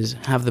businesses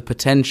have the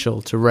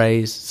potential to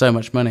raise so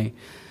much money.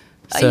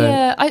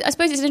 So, I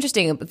suppose it's an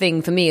interesting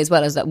thing for me as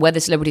well, is that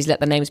whether celebrities let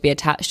their names be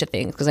attached to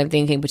things, because I'm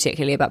thinking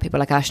particularly about people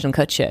like Ashton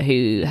Kutcher,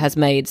 who has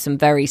made some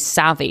very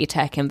savvy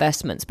tech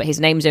investments, but his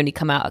name's only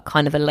come out at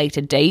kind of a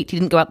later date. He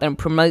didn't go out there and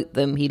promote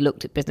them. He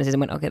looked at businesses and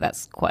went, okay,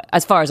 that's quite,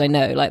 as far as I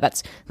know, like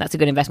that's a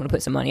good investment to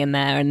put some money in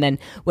there. And then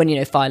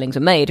when, filings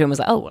were made, everyone was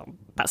like, oh, well,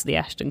 that's the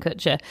Ashton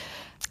Kutcher.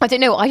 I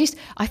don't know.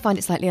 I find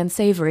it slightly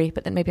unsavoury,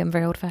 but then maybe I'm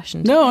very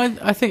old-fashioned. No,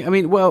 I think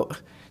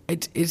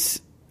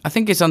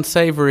it's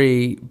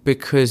unsavoury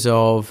because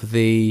of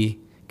the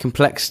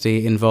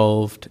complexity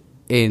involved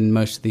in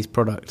most of these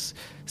products.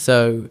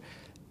 So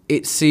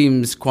it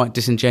seems quite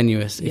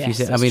disingenuous. Yes,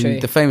 true.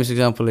 The famous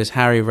example is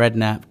Harry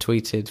Redknapp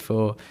tweeted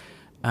for...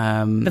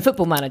 the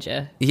Football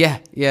Manager. Yeah.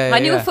 I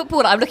knew a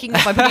footballer. I'm looking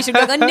at my producer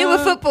going, I knew a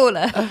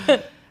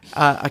footballer.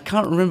 I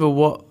can't remember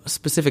what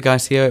specific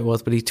ICO it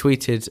was, but he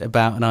tweeted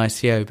about an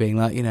ICO being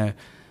like,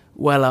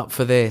 well up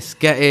for this,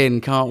 get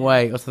in, can't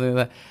wait, or something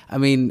like that. I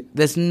mean,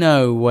 there's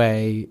no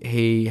way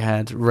he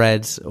had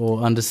read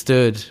or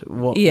understood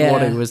what he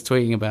was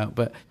tweeting about.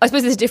 But I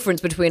suppose there's a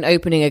difference between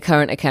opening a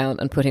current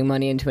account and putting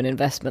money into an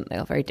investment. They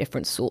are very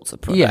different sorts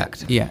of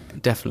product. Yeah,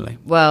 definitely.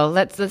 Well,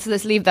 let's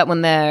leave that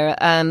one there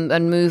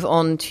and move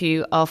on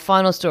to our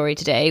final story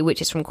today,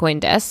 which is from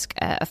CoinDesk.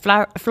 A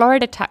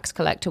Florida tax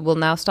collector will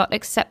now start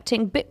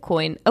accepting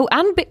Bitcoin. Oh,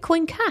 and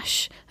Bitcoin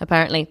Cash,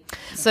 apparently.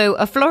 So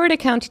a Florida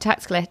county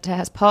tax collector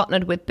has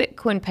partnered with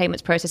Bitcoin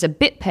payments processor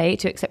BitPay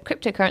to accept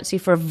cryptocurrency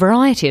for a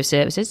variety of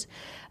services.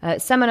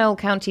 Seminole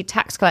County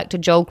tax collector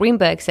Joel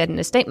Greenberg said in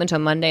a statement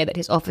on Monday that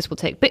his office will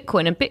take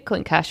Bitcoin and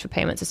Bitcoin Cash for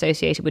payments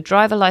associated with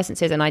driver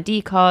licenses and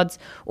ID cards,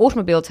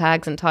 automobile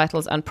tags and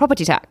titles, and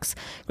property tax.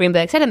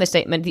 Greenberg said in the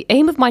statement, "The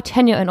aim of my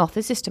tenure in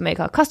office is to make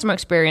our customer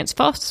experience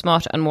faster,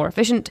 smarter, and more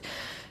efficient,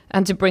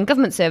 and to bring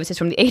government services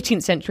from the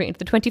 18th century into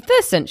the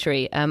 21st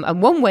century.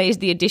 And one way is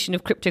the addition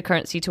of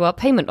cryptocurrency to our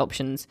payment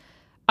options."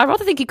 I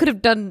rather think he could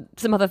have done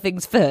some other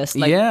things first,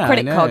 like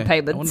credit card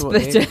payments. I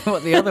wonder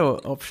what the other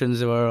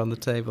options were on the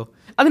table.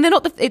 I mean,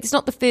 it's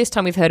not the first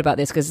time we've heard about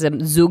this, because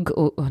Zug,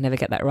 I never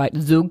get that right,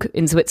 Zug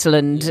in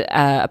Switzerland,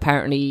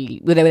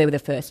 apparently, they were the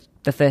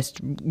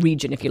first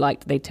region, if you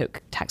like, they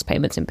took tax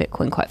payments in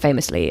Bitcoin quite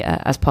famously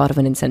as part of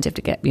an incentive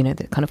to get,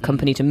 the kind of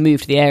company to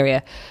move to the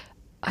area.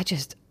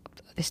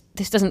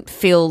 This doesn't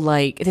feel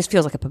like, this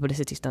feels like a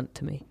publicity stunt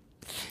to me.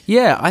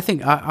 Yeah, I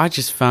think I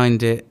just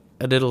find it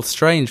a little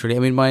strange, really. I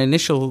mean, my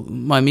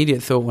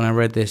immediate thought when I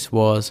read this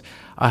was,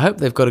 I hope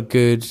they've got a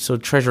good sort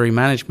of treasury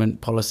management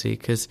policy,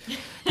 because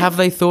have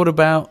they thought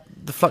about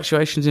the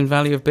fluctuations in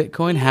value of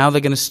Bitcoin, how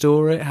they're going to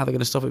store it, how they're going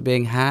to stop it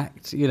being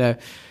hacked?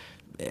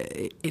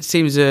 It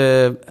seems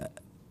a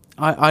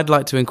I'd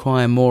like to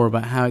inquire more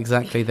about how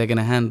exactly they're going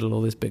to handle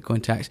all this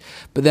Bitcoin tax.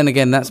 But then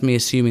again, that's me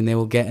assuming they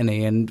will get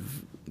any, and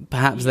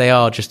perhaps they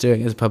are just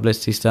doing it as a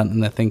publicity stunt,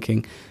 and they're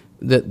thinking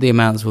that the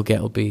amounts we'll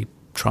get will be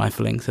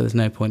trifling, so there's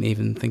no point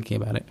even thinking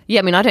about it. Yeah,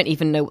 I mean, I don't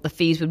even know what the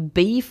fees would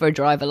be for a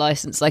driver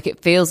license. Like, it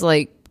feels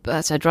like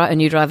a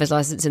new driver's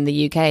license in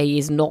the UK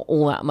is not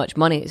all that much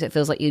money. So it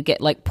feels like you get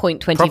like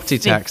 0.20 property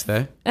tax,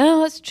 though.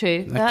 Oh, that's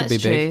true. That could be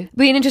true. big.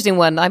 Be an interesting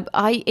one.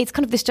 It's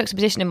kind of this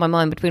juxtaposition in my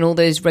mind between all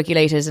those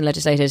regulators and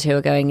legislators who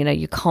are going,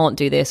 you can't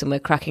do this, and we're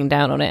cracking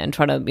down on it and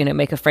trying to,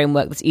 make a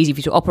framework that's easy for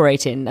you to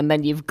operate in. And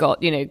then you've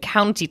got,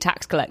 county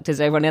tax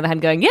collectors over on the other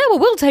hand going, yeah, well,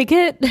 we'll take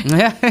it.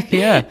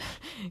 Yeah.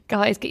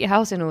 Guys, get your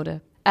house in order.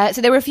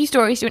 So there were a few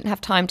stories we didn't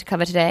have time to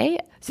cover today.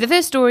 So the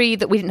first story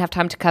that we didn't have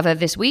time to cover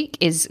this week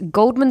is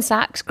Goldman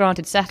Sachs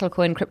granted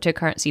Settlecoin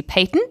cryptocurrency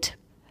patent.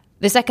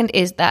 The second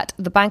is that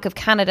the Bank of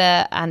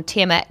Canada and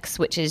TMX,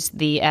 which is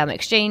the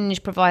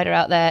exchange provider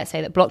out there,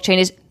 say that blockchain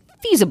is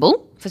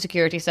feasible for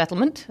security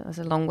settlement. There's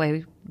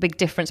a big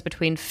difference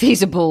between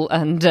feasible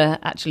and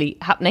actually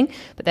happening.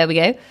 But there we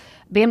go.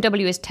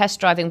 BMW is test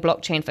driving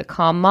blockchain for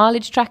car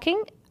mileage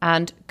tracking,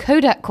 and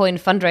Kodak Coin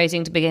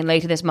fundraising to begin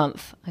later this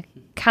month. I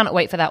cannot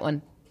wait for that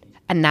one.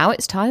 And now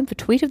it's time for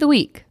Tweet of the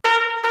Week.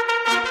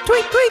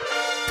 Tweet, tweet,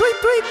 tweet,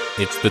 tweet.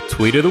 It's the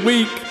Tweet of the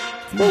Week.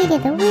 Tweet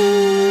of the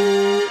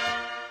Week.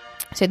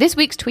 So this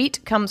week's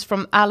tweet comes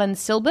from Alan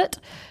Silbert,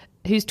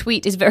 whose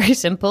tweet is very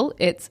simple.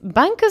 It's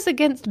bankers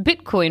against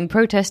Bitcoin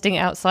protesting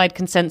outside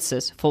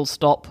consensus, full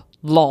stop,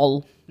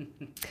 lol.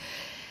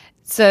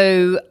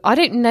 So I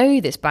don't know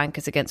this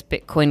Bankers Against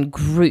Bitcoin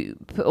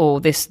group or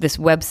this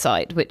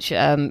website, which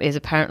is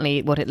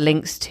apparently what it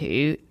links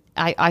to.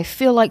 I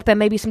feel like there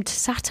may be some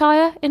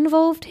satire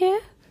involved here.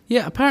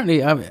 Yeah,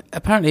 apparently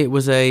it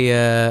was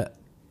a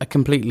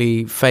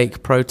completely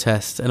fake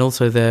protest, and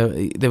also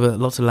there were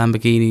lots of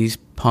Lamborghinis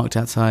parked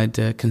outside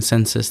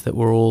Consensus that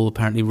were all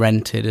apparently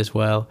rented as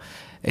well.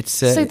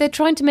 So they're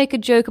trying to make a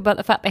joke about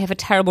the fact they have a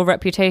terrible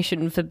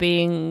reputation for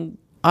being...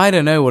 I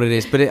don't know what it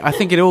is, but I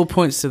think it all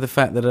points to the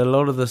fact that a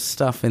lot of the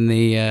stuff in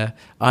the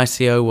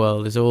ICO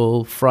world is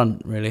all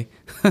front, really.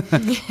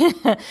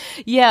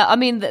 Yeah, I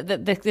mean,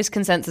 this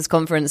Consensus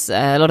conference,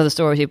 a lot of the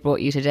stories we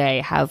brought you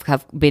today have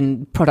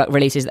been product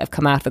releases that have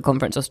come out of the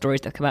conference or stories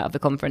that have come out of the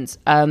conference.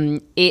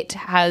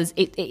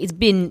 It's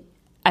been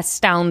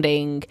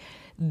astounding,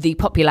 the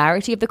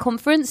popularity of the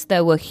conference.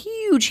 There were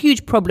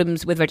huge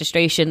problems with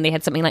registration. They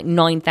had something like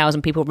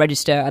 9,000 people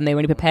register, and they were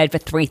only prepared for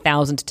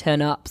 3,000 to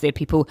turn up. So they had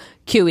people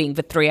queuing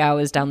for 3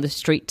 hours down the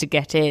street to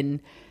get in.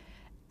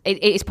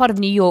 It's part of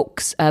New York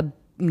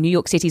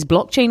City's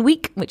blockchain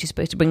week, which is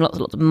supposed to bring lots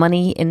of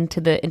money into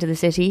the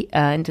city,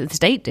 into the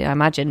state, I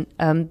imagine.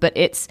 But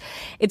it's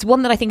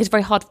one that I think is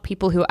very hard for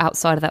people who are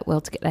outside of that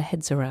world to get their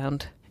heads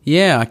around.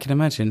 Yeah, I can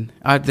imagine.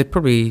 They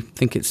probably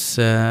think it's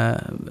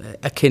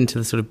akin to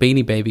the sort of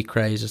Beanie Baby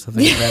craze or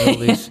something. About all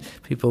these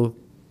people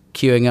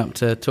queuing up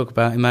to talk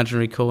about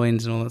imaginary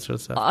coins and all that sort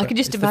of stuff. I could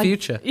just imagine the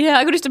future. Yeah,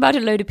 I could just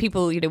imagine a load of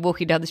people,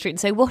 walking down the street and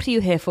say, "What are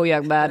you here for,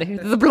 young man?"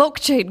 The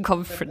blockchain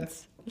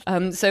conference.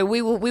 So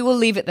we will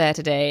leave it there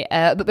today.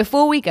 But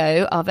before we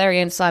go, our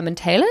very own Simon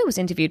Taylor was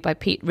interviewed by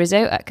Pete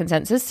Rizzo at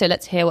Consensus. So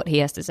let's hear what he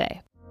has to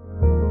say.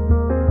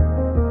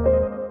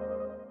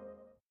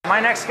 My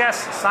next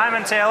guest,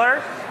 Simon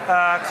Taylor,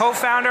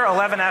 co-founder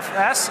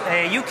 11FS,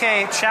 a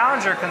UK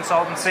challenger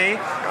consultancy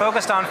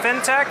focused on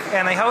fintech,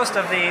 and the host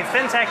of the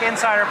Fintech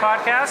Insider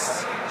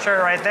podcast, sure,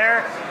 right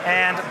there,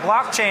 and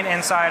Blockchain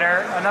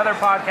Insider, another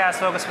podcast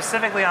focused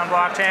specifically on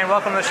blockchain.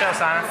 Welcome to the show,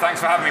 Simon.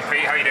 Thanks for having me,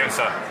 Pete. How are you doing,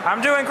 sir?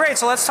 I'm doing great.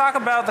 So let's talk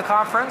about the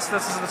conference.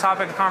 This is the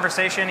topic of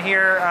conversation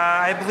here.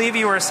 I believe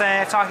you were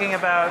talking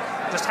about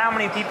just how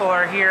many people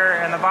are here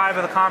and the vibe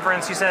of the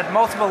conference. You said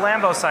multiple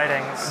Lambo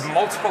sightings.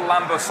 Multiple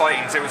Lambo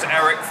sightings. It was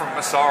Eric from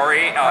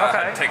Masari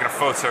had taken a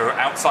photo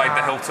outside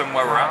the Hilton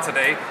where we're at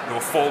today. There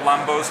were 4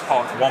 Lambos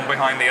parked one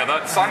behind the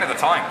other. Sign of the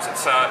times.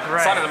 It's a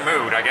sign of the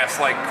mood, I guess.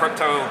 Like,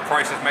 crypto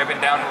prices may have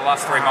been down in the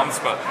last 3 months,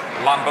 but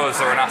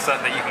Lambos are an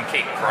asset that you can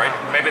keep, right?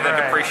 Maybe they're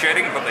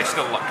depreciating, but they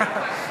still look good.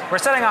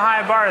 We're setting a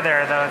high bar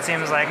there, though, it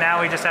seems like.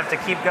 Now we just have to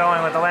keep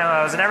going with the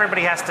Lambos, and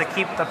everybody has to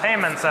keep the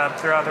payments up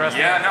throughout the rest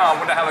of the year. Yeah, no, I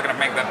wonder how they're going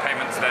to make their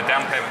payments, their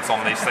down payments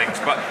on these things.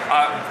 But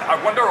I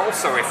wonder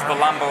also if the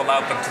Lambo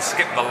allowed them to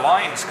skip the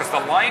lines, because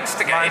the lines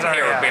to get in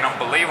here have been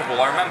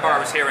unbelievable. I remember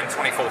I was here in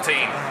 2014,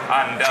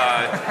 and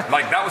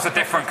that was a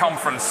different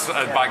conference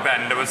back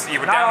then. You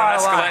were down an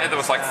escalator,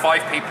 there was like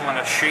 5 people and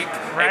a sheep.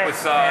 It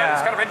was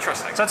kind of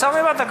interesting. So tell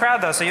me about the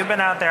crowd, though. So you've been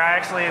out there. I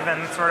actually have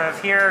been sort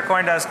of here,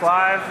 CoinDesk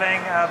Live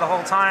thing the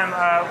whole time.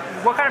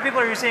 What kind of people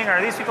are you seeing?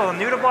 Are these people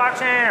new to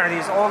blockchain? Are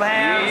these old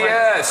hands?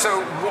 Yeah,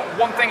 so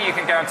one thing you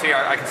can guarantee,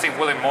 I can see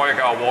William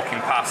Moyergar walking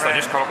past. I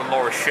just caught up with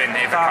Laura Shin,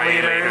 Eva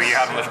Kaili, who you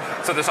had on the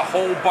show. So there's a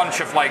whole bunch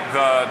of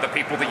the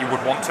people that you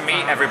would want to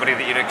meet, everybody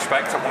that you'd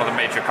expect at one of the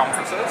major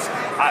conferences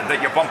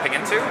that you're bumping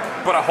into,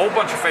 but a whole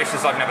bunch of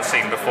faces I've never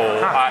seen before.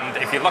 And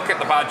if you look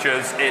at the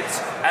badges, it's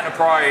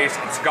enterprise,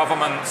 it's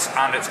governments,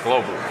 and it's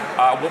global.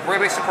 What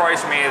really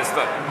surprised me is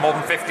that more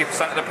than 50%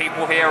 of the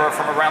people here are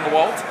from around the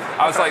world.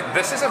 I was like,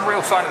 this is a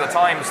real sign of the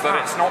times that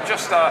it's not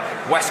just a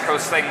West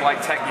Coast thing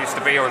like tech used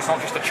to be, or it's not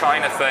just a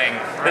China thing.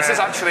 This is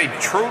actually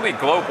truly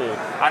global,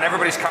 and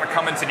everybody's kind of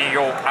come into New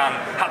York and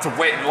had to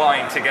wait in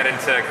line to get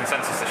into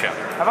Consensus this year.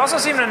 I've also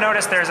seemed to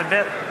notice there's a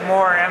bit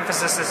more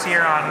emphasis this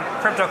year on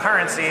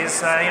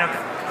cryptocurrencies.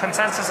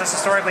 Consensus has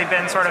historically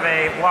been sort of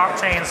a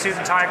blockchain suit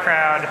and tie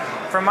crowd.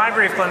 From my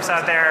brief glimpse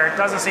out there, it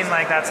doesn't seem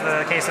like that's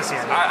the case this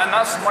year. And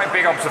that's my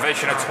big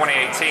observation of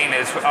 2018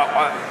 is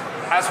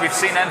as we've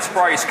seen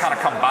enterprise kind of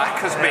come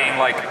back as being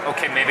like,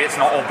 okay, maybe it's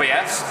not all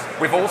BS,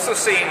 we've also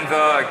seen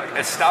the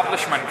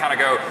establishment kind of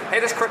go, hey,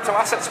 this crypto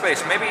asset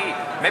space, maybe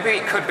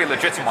it could be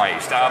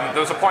legitimized. There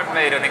was a point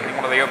made, I think, in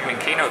one of the opening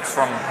keynotes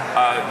from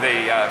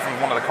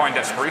one of the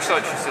CoinDesk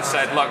researchers that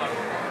said, look,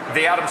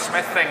 the Adam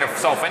Smith thing of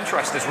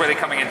self-interest is really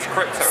coming into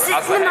crypto. As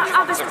the hedge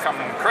funds have come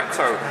in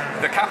crypto,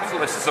 the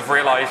capitalists have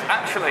realized,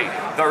 actually,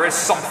 there is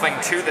something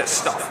to this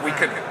stuff. We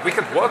could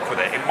work with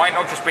it. It might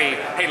not just be,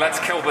 hey, let's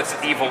kill this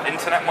evil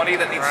internet money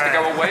that needs to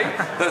go away.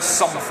 There's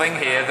something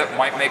here that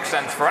might make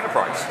sense for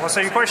enterprise. Well,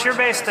 so of course you're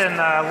based in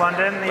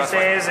London these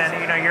days, and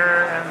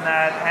you're in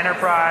that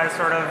enterprise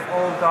sort of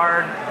old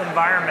guard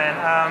environment.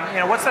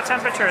 What's the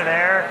temperature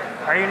there?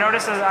 Are you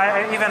noticing?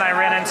 I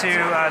ran into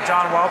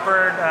John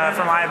Welford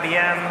from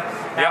IBM.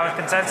 Now, with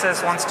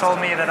Consensus once told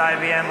me that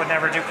IBM would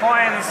never do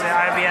coins.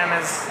 IBM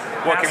is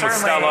working with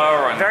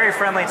Stellar and very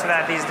friendly to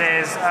that these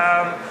days.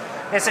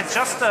 Is it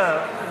just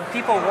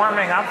people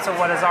warming up to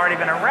what has already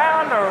been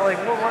around, or like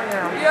what?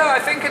 Yeah,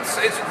 I think it's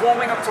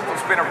warming up to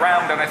what's been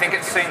around, and I think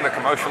it's seeing the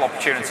commercial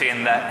opportunity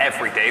in the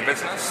everyday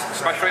business,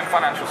 especially in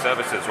financial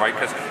services, right?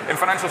 Because in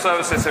financial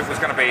services, it was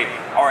going to be,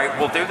 all right,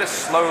 we'll do this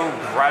slow,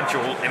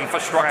 gradual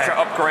infrastructure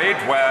upgrade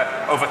where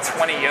over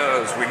 20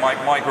 years we might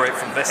migrate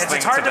from this thing to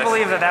this. It's hard to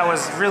believe that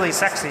was really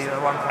sexy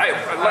at one point. Hey,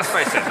 let's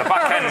face it, the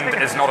back end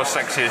is not as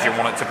sexy as you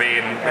want it to be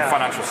in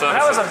financial services.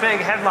 That was a big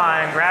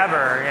headline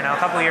grabber, a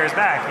couple of years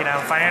back.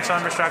 Financial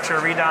infrastructure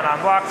redone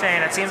on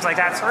blockchain. It seems like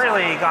that's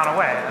really gone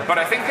away. But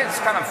I think it's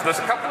there's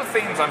a couple of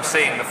themes I'm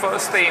seeing. The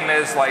first theme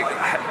is like,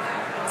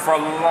 for a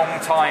long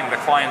time, the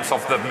clients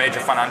of the major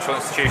financial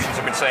institutions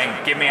have been saying,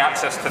 give me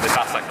access to this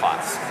asset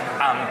class.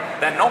 And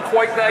they're not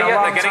quite there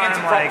yet. They're getting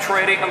into prop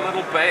trading a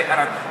little bit.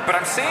 But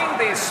I'm seeing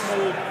these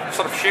small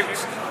sort of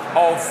shoots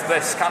of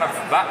this kind of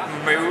that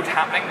mood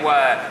happening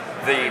where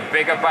the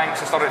bigger banks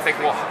are starting to think,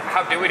 well,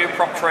 how do we do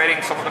prop trading?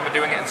 Some of them are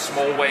doing it in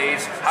small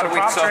ways. How do we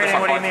prop service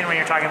trading? What do you mean when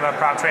you're talking about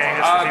prop trading?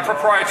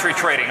 Proprietary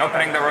trading,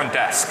 opening their own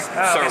desk.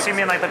 Oh, so you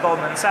mean like the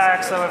Goldman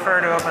Sachs that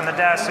refer to open the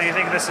desk? So you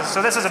think this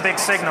is a big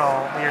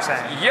signal? You're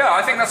saying? Yeah,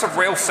 I think that's a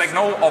real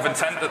signal of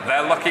intent that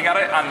they're looking at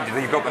it, and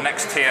you've got the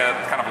next tier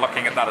kind of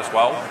looking at that as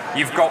well.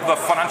 You've got the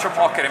financial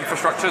market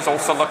infrastructures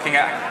also looking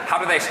at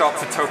how do they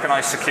start to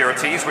tokenize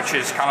securities, which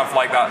is kind of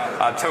like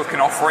that token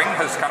offering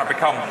has kind of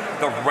become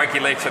the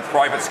regulated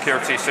private security.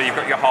 So you've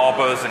got your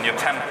Harbors and your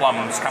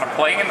Templums kind of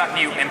playing in that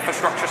new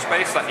infrastructure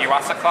space, that new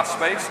asset class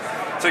space.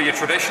 So your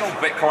traditional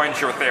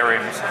Bitcoins, your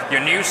Ethereums, your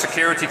new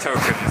security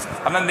tokens,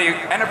 and then the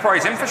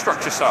enterprise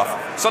infrastructure stuff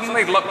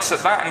suddenly looks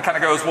at that and kind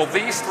of goes, well,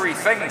 these three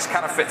things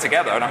kind of fit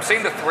together. And I'm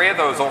seeing the three of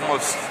those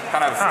almost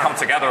kind of come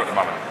together at the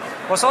moment.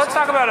 Well, so let's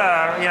talk about,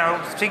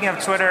 speaking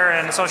of Twitter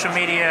and social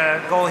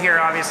media, goal here,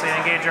 obviously, to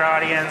engage your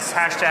audience,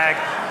 hashtag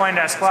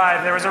CoinDesk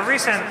Live. There was a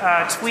recent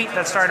tweet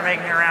that started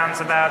making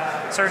rounds about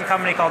a certain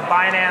company called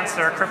Binance.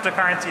 They're a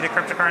cryptocurrency to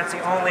cryptocurrency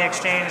only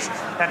exchange,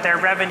 that their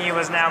revenue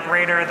is now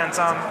greater than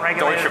some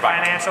regulated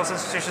financial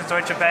institutions,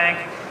 Deutsche Bank.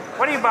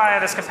 What do you buy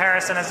of this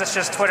comparison? Is this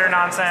just Twitter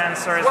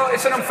nonsense? Well,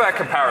 it's an unfair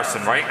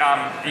comparison, right?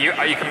 You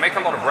can make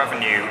a lot of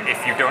revenue if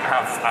you don't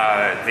have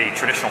the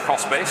traditional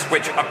cost base,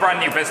 which a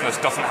brand new business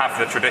doesn't have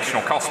the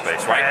traditional cost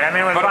base, right? I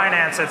mean, with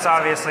Binance, it's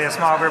obviously a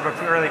small group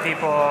of early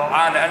people.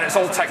 And it's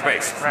all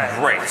tech-based. Right.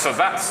 Great. So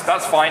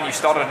that's fine. You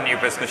started a new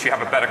business. You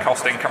have a better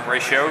cost-income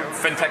ratio.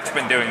 FinTech's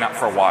been doing that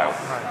for a while.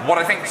 Right. What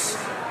I think's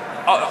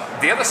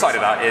the other side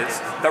of that is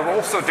they're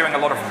also doing a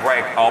lot of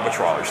reg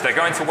arbitrage. They're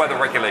going to where the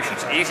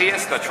regulation's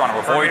easiest. They're trying to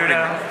avoid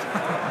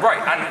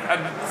right.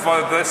 And for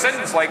the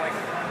sins like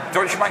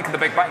Deutsche Bank and the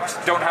big banks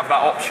don't have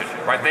that option,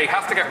 right? They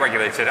have to get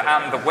regulated,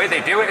 and the way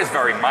they do it is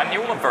very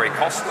manual and very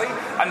costly.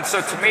 And so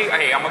to me,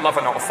 hey, I'm a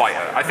lover, not a fighter.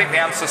 I think the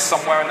answer's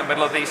somewhere in the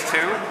middle of these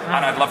two,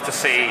 and I'd love to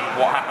see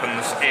what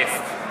happens if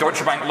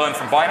Deutsche Bank learned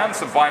from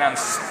Binance and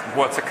Binance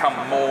were to come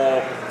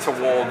more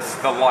towards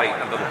the light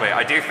a little bit.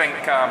 I do think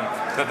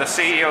that the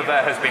CEO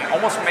there has been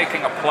almost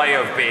making a play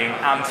of being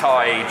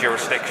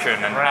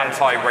anti-jurisdiction and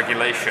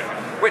anti-regulation,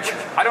 which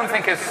I don't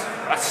think is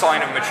a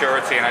sign of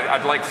maturity, and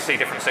I'd like to see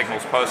different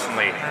signals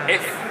personally.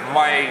 If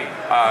my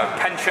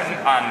pension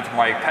and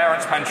my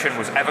parents' pension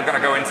was ever going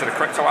to go into the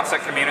crypto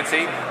asset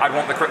community, I'd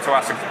want the crypto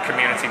asset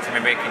community to be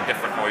making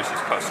different noises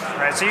personally.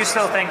 Right, so you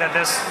still think that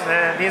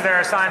these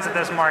are signs that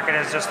this market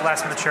is just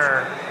less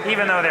mature,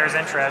 even though there's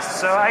interest.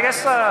 So I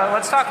guess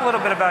let's talk a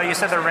little bit about, you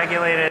said the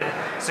regulated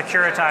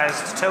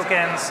securitized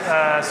tokens,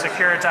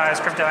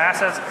 securitized crypto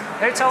assets.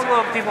 Maybe tell a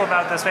little people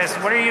about this space.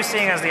 What are you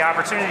seeing as the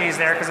opportunities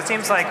there? Because it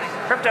seems like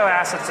crypto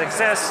assets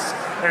exist.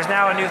 There's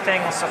now a new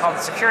thing also called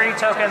security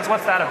tokens.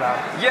 What's that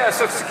about? Yeah,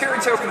 so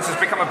security tokens has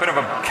become a bit of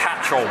a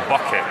catch-all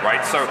bucket,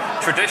 right? So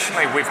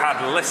traditionally we've had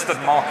listed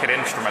market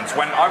instruments.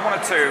 When I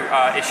wanted to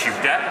issue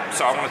debt,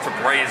 so I wanted to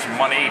raise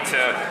money to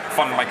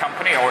fund my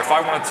company, or if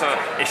I wanted to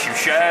issue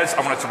shares,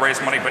 I wanted to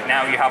raise money, but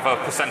now you have a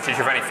percentage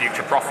of any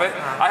future profit,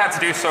 I had to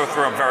do so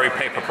through a very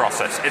paper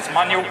process. It's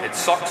manual, it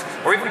sucks,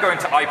 or even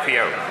going to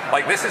IPO.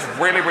 Like, this is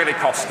really, really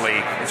costly,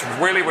 it's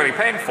really, really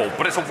painful,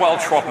 but it's a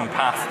well-trodden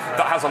path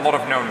that has a lot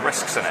of known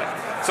risks in it.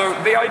 So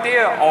the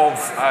idea of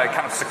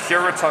kind of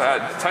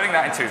turning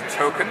that into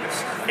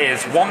tokens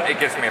is, one, it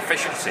gives me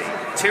efficiency.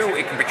 Two,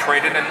 it can be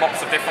traded in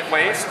lots of different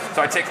ways.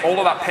 So I take all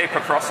of that paper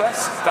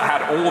process that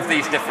had all of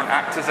these different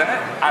actors in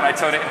it, and I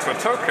turn it into a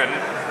token,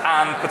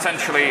 and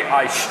potentially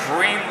I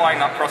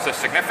streamline that process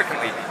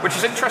significantly, which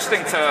is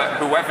interesting to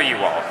whoever you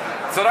are.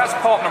 So that's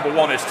part number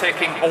one, is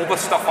taking all the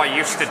stuff I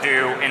used to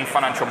do in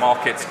financial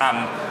markets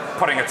and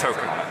putting a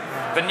token on it.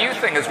 The new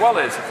thing as well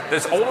is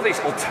there's all of these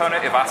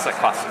alternative asset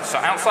classes. So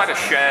outside of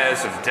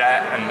shares and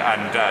debt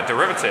and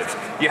derivatives,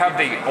 you have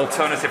the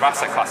alternative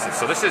asset classes.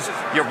 So this is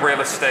your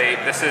real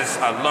estate, this is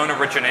loan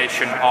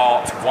origination,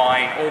 art,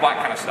 wine, all that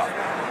kind of stuff.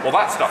 Well,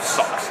 that stuff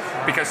sucks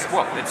because,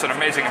 well, it's an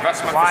amazing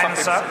investment. Wine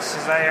sucks?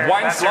 Is that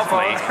Wine's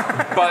lovely,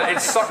 but it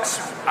sucks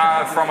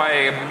from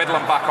a middle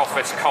and back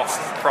office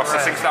cost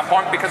processing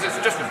standpoint because it's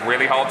just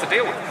really hard to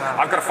deal with.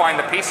 I've got to find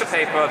a piece of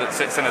paper that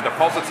sits in a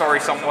depository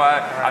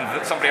somewhere and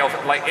that somebody else,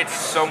 like, it's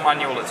so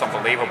manual, it's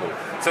unbelievable.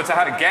 So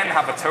to again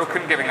have a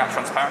token giving that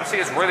transparency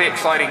is really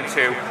exciting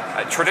to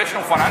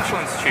traditional financial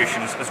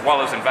institutions as well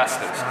as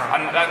investors.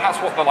 And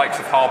that's what the likes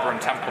of Harbour and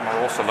Templum are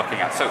also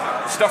looking at. So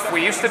stuff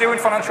we used to do in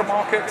financial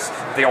markets,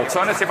 the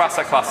alternative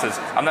asset classes,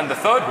 and then the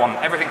third one,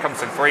 everything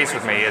comes in threes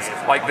with me, is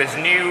like there's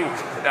new,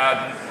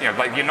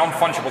 like your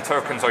non-fungible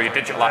tokens or your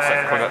digital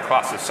asset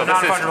classes. So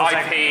this is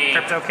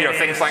IP,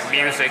 things like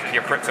music,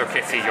 your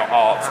CryptoKitty, your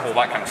art, all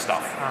that kind of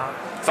stuff.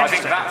 So I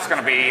think that's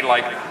going to be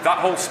like that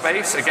whole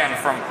space, again,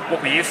 from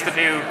what we used to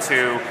do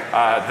to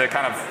the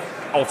kind of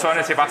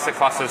alternative asset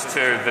classes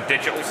to the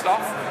digital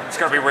stuff. It's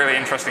going to be really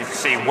interesting to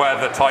see where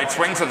the tide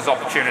swings, and there's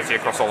opportunity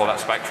across all of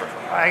that spectrum.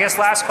 I guess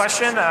last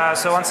question.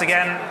 So once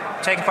again,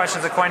 taking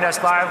questions at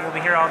CoinDesk Live. We'll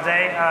be here all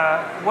day.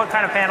 What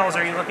kind of panels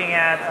are you looking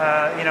at,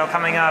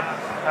 coming up?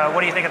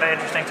 What do you think of the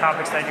interesting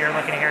topics that you're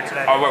looking at here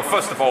today? Oh, well,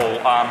 first of all,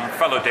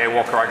 fellow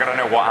Daywalker, I got to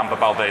know what Amber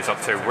Balday's up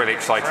to. Really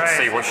excited to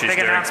see what she's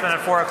doing. Big announcement at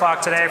 4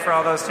 o'clock today for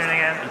all those tuning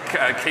in.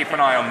 Keep an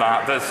eye on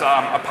that. There's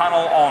a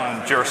panel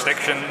on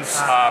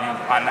jurisdictions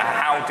and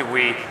how do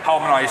we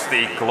harmonize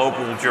the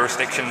global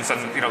jurisdictions.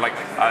 And,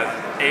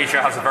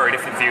 Asia has a very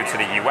different view to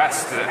the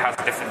US. It has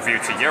a different view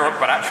to Europe.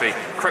 But actually,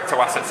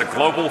 crypto assets are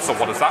global. So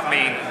what does that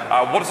mean?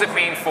 What does it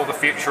mean for the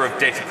future of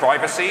data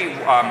privacy?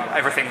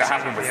 Everything that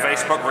happened with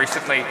Facebook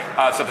recently.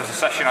 So there's a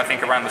session, I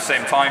think, around the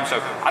same time. So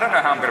I don't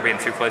know how I'm going to be in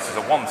two places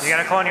at once. You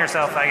got to clone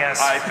yourself, I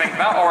guess. I think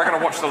that, or I got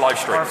to watch the live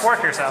stream. Or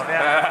fork yourself,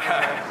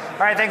 yeah. All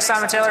right, thanks,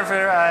 Simon Taylor,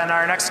 and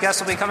our next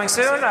guest will be coming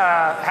soon.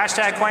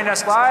 Hashtag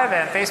CoinDesk Live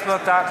and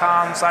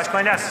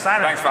Facebook.com/CoinDesk.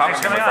 Simon, thanks for having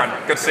me, my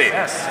friend. Good to see you.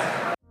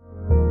 Yes.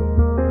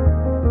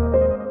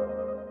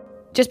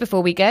 Just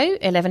before we go,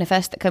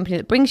 11FS, the company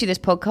that brings you this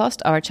podcast,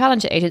 are a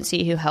challenger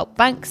agency who help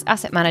banks,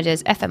 asset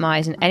managers,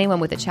 FMIs, and anyone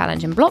with a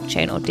challenge in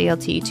blockchain or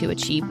DLT to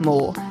achieve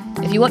more.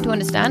 If you want to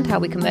understand how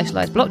we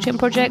commercialize blockchain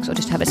projects or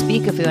just have a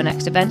speaker for your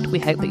next event, we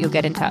hope that you'll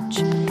get in touch.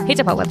 Hit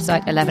up our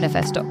website,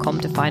 11fs.com,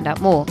 to find out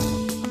more.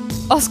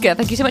 Oscar,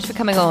 thank you so much for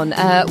coming on.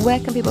 Where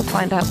can people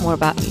find out more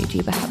about you? Do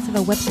you perhaps have a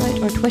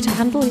website or a Twitter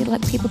handle you'd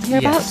like people to hear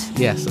about?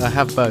 Yes, I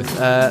have both.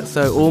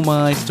 So all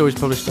my stories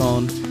published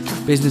on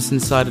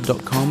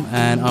businessinsider.com,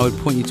 and I would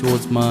point you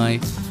towards my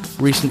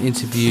recent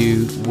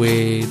interview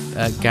with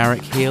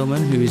Garrick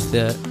Heilman, who is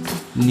the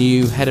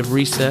new head of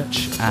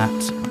research at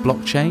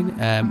Blockchain.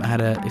 I had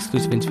an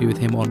exclusive interview with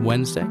him on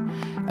Wednesday.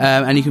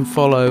 And you can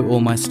follow all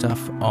my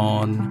stuff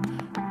on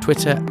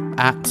Twitter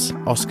at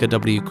Oscar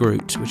W.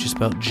 Groot, which is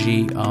spelled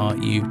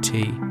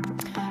G-R-U-T.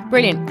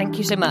 Brilliant, thank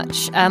you so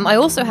much. I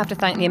also have to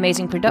thank the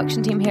amazing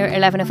production team here at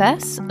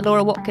 11FS,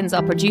 Laura Watkins,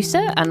 our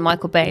producer, and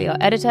Michael Bailey, our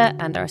editor,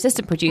 and our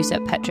assistant producer,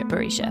 Petra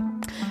Barisha.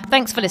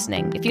 Thanks for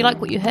listening. If you like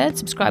what you heard,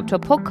 subscribe to our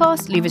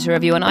podcast, leave us a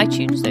review on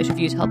iTunes. Those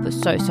reviews help us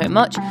so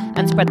much,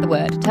 and spread the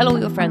word. Tell all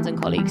your friends and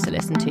colleagues to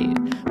listen too.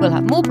 We'll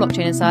have more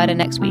Blockchain Insider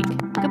next week.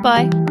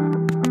 Goodbye.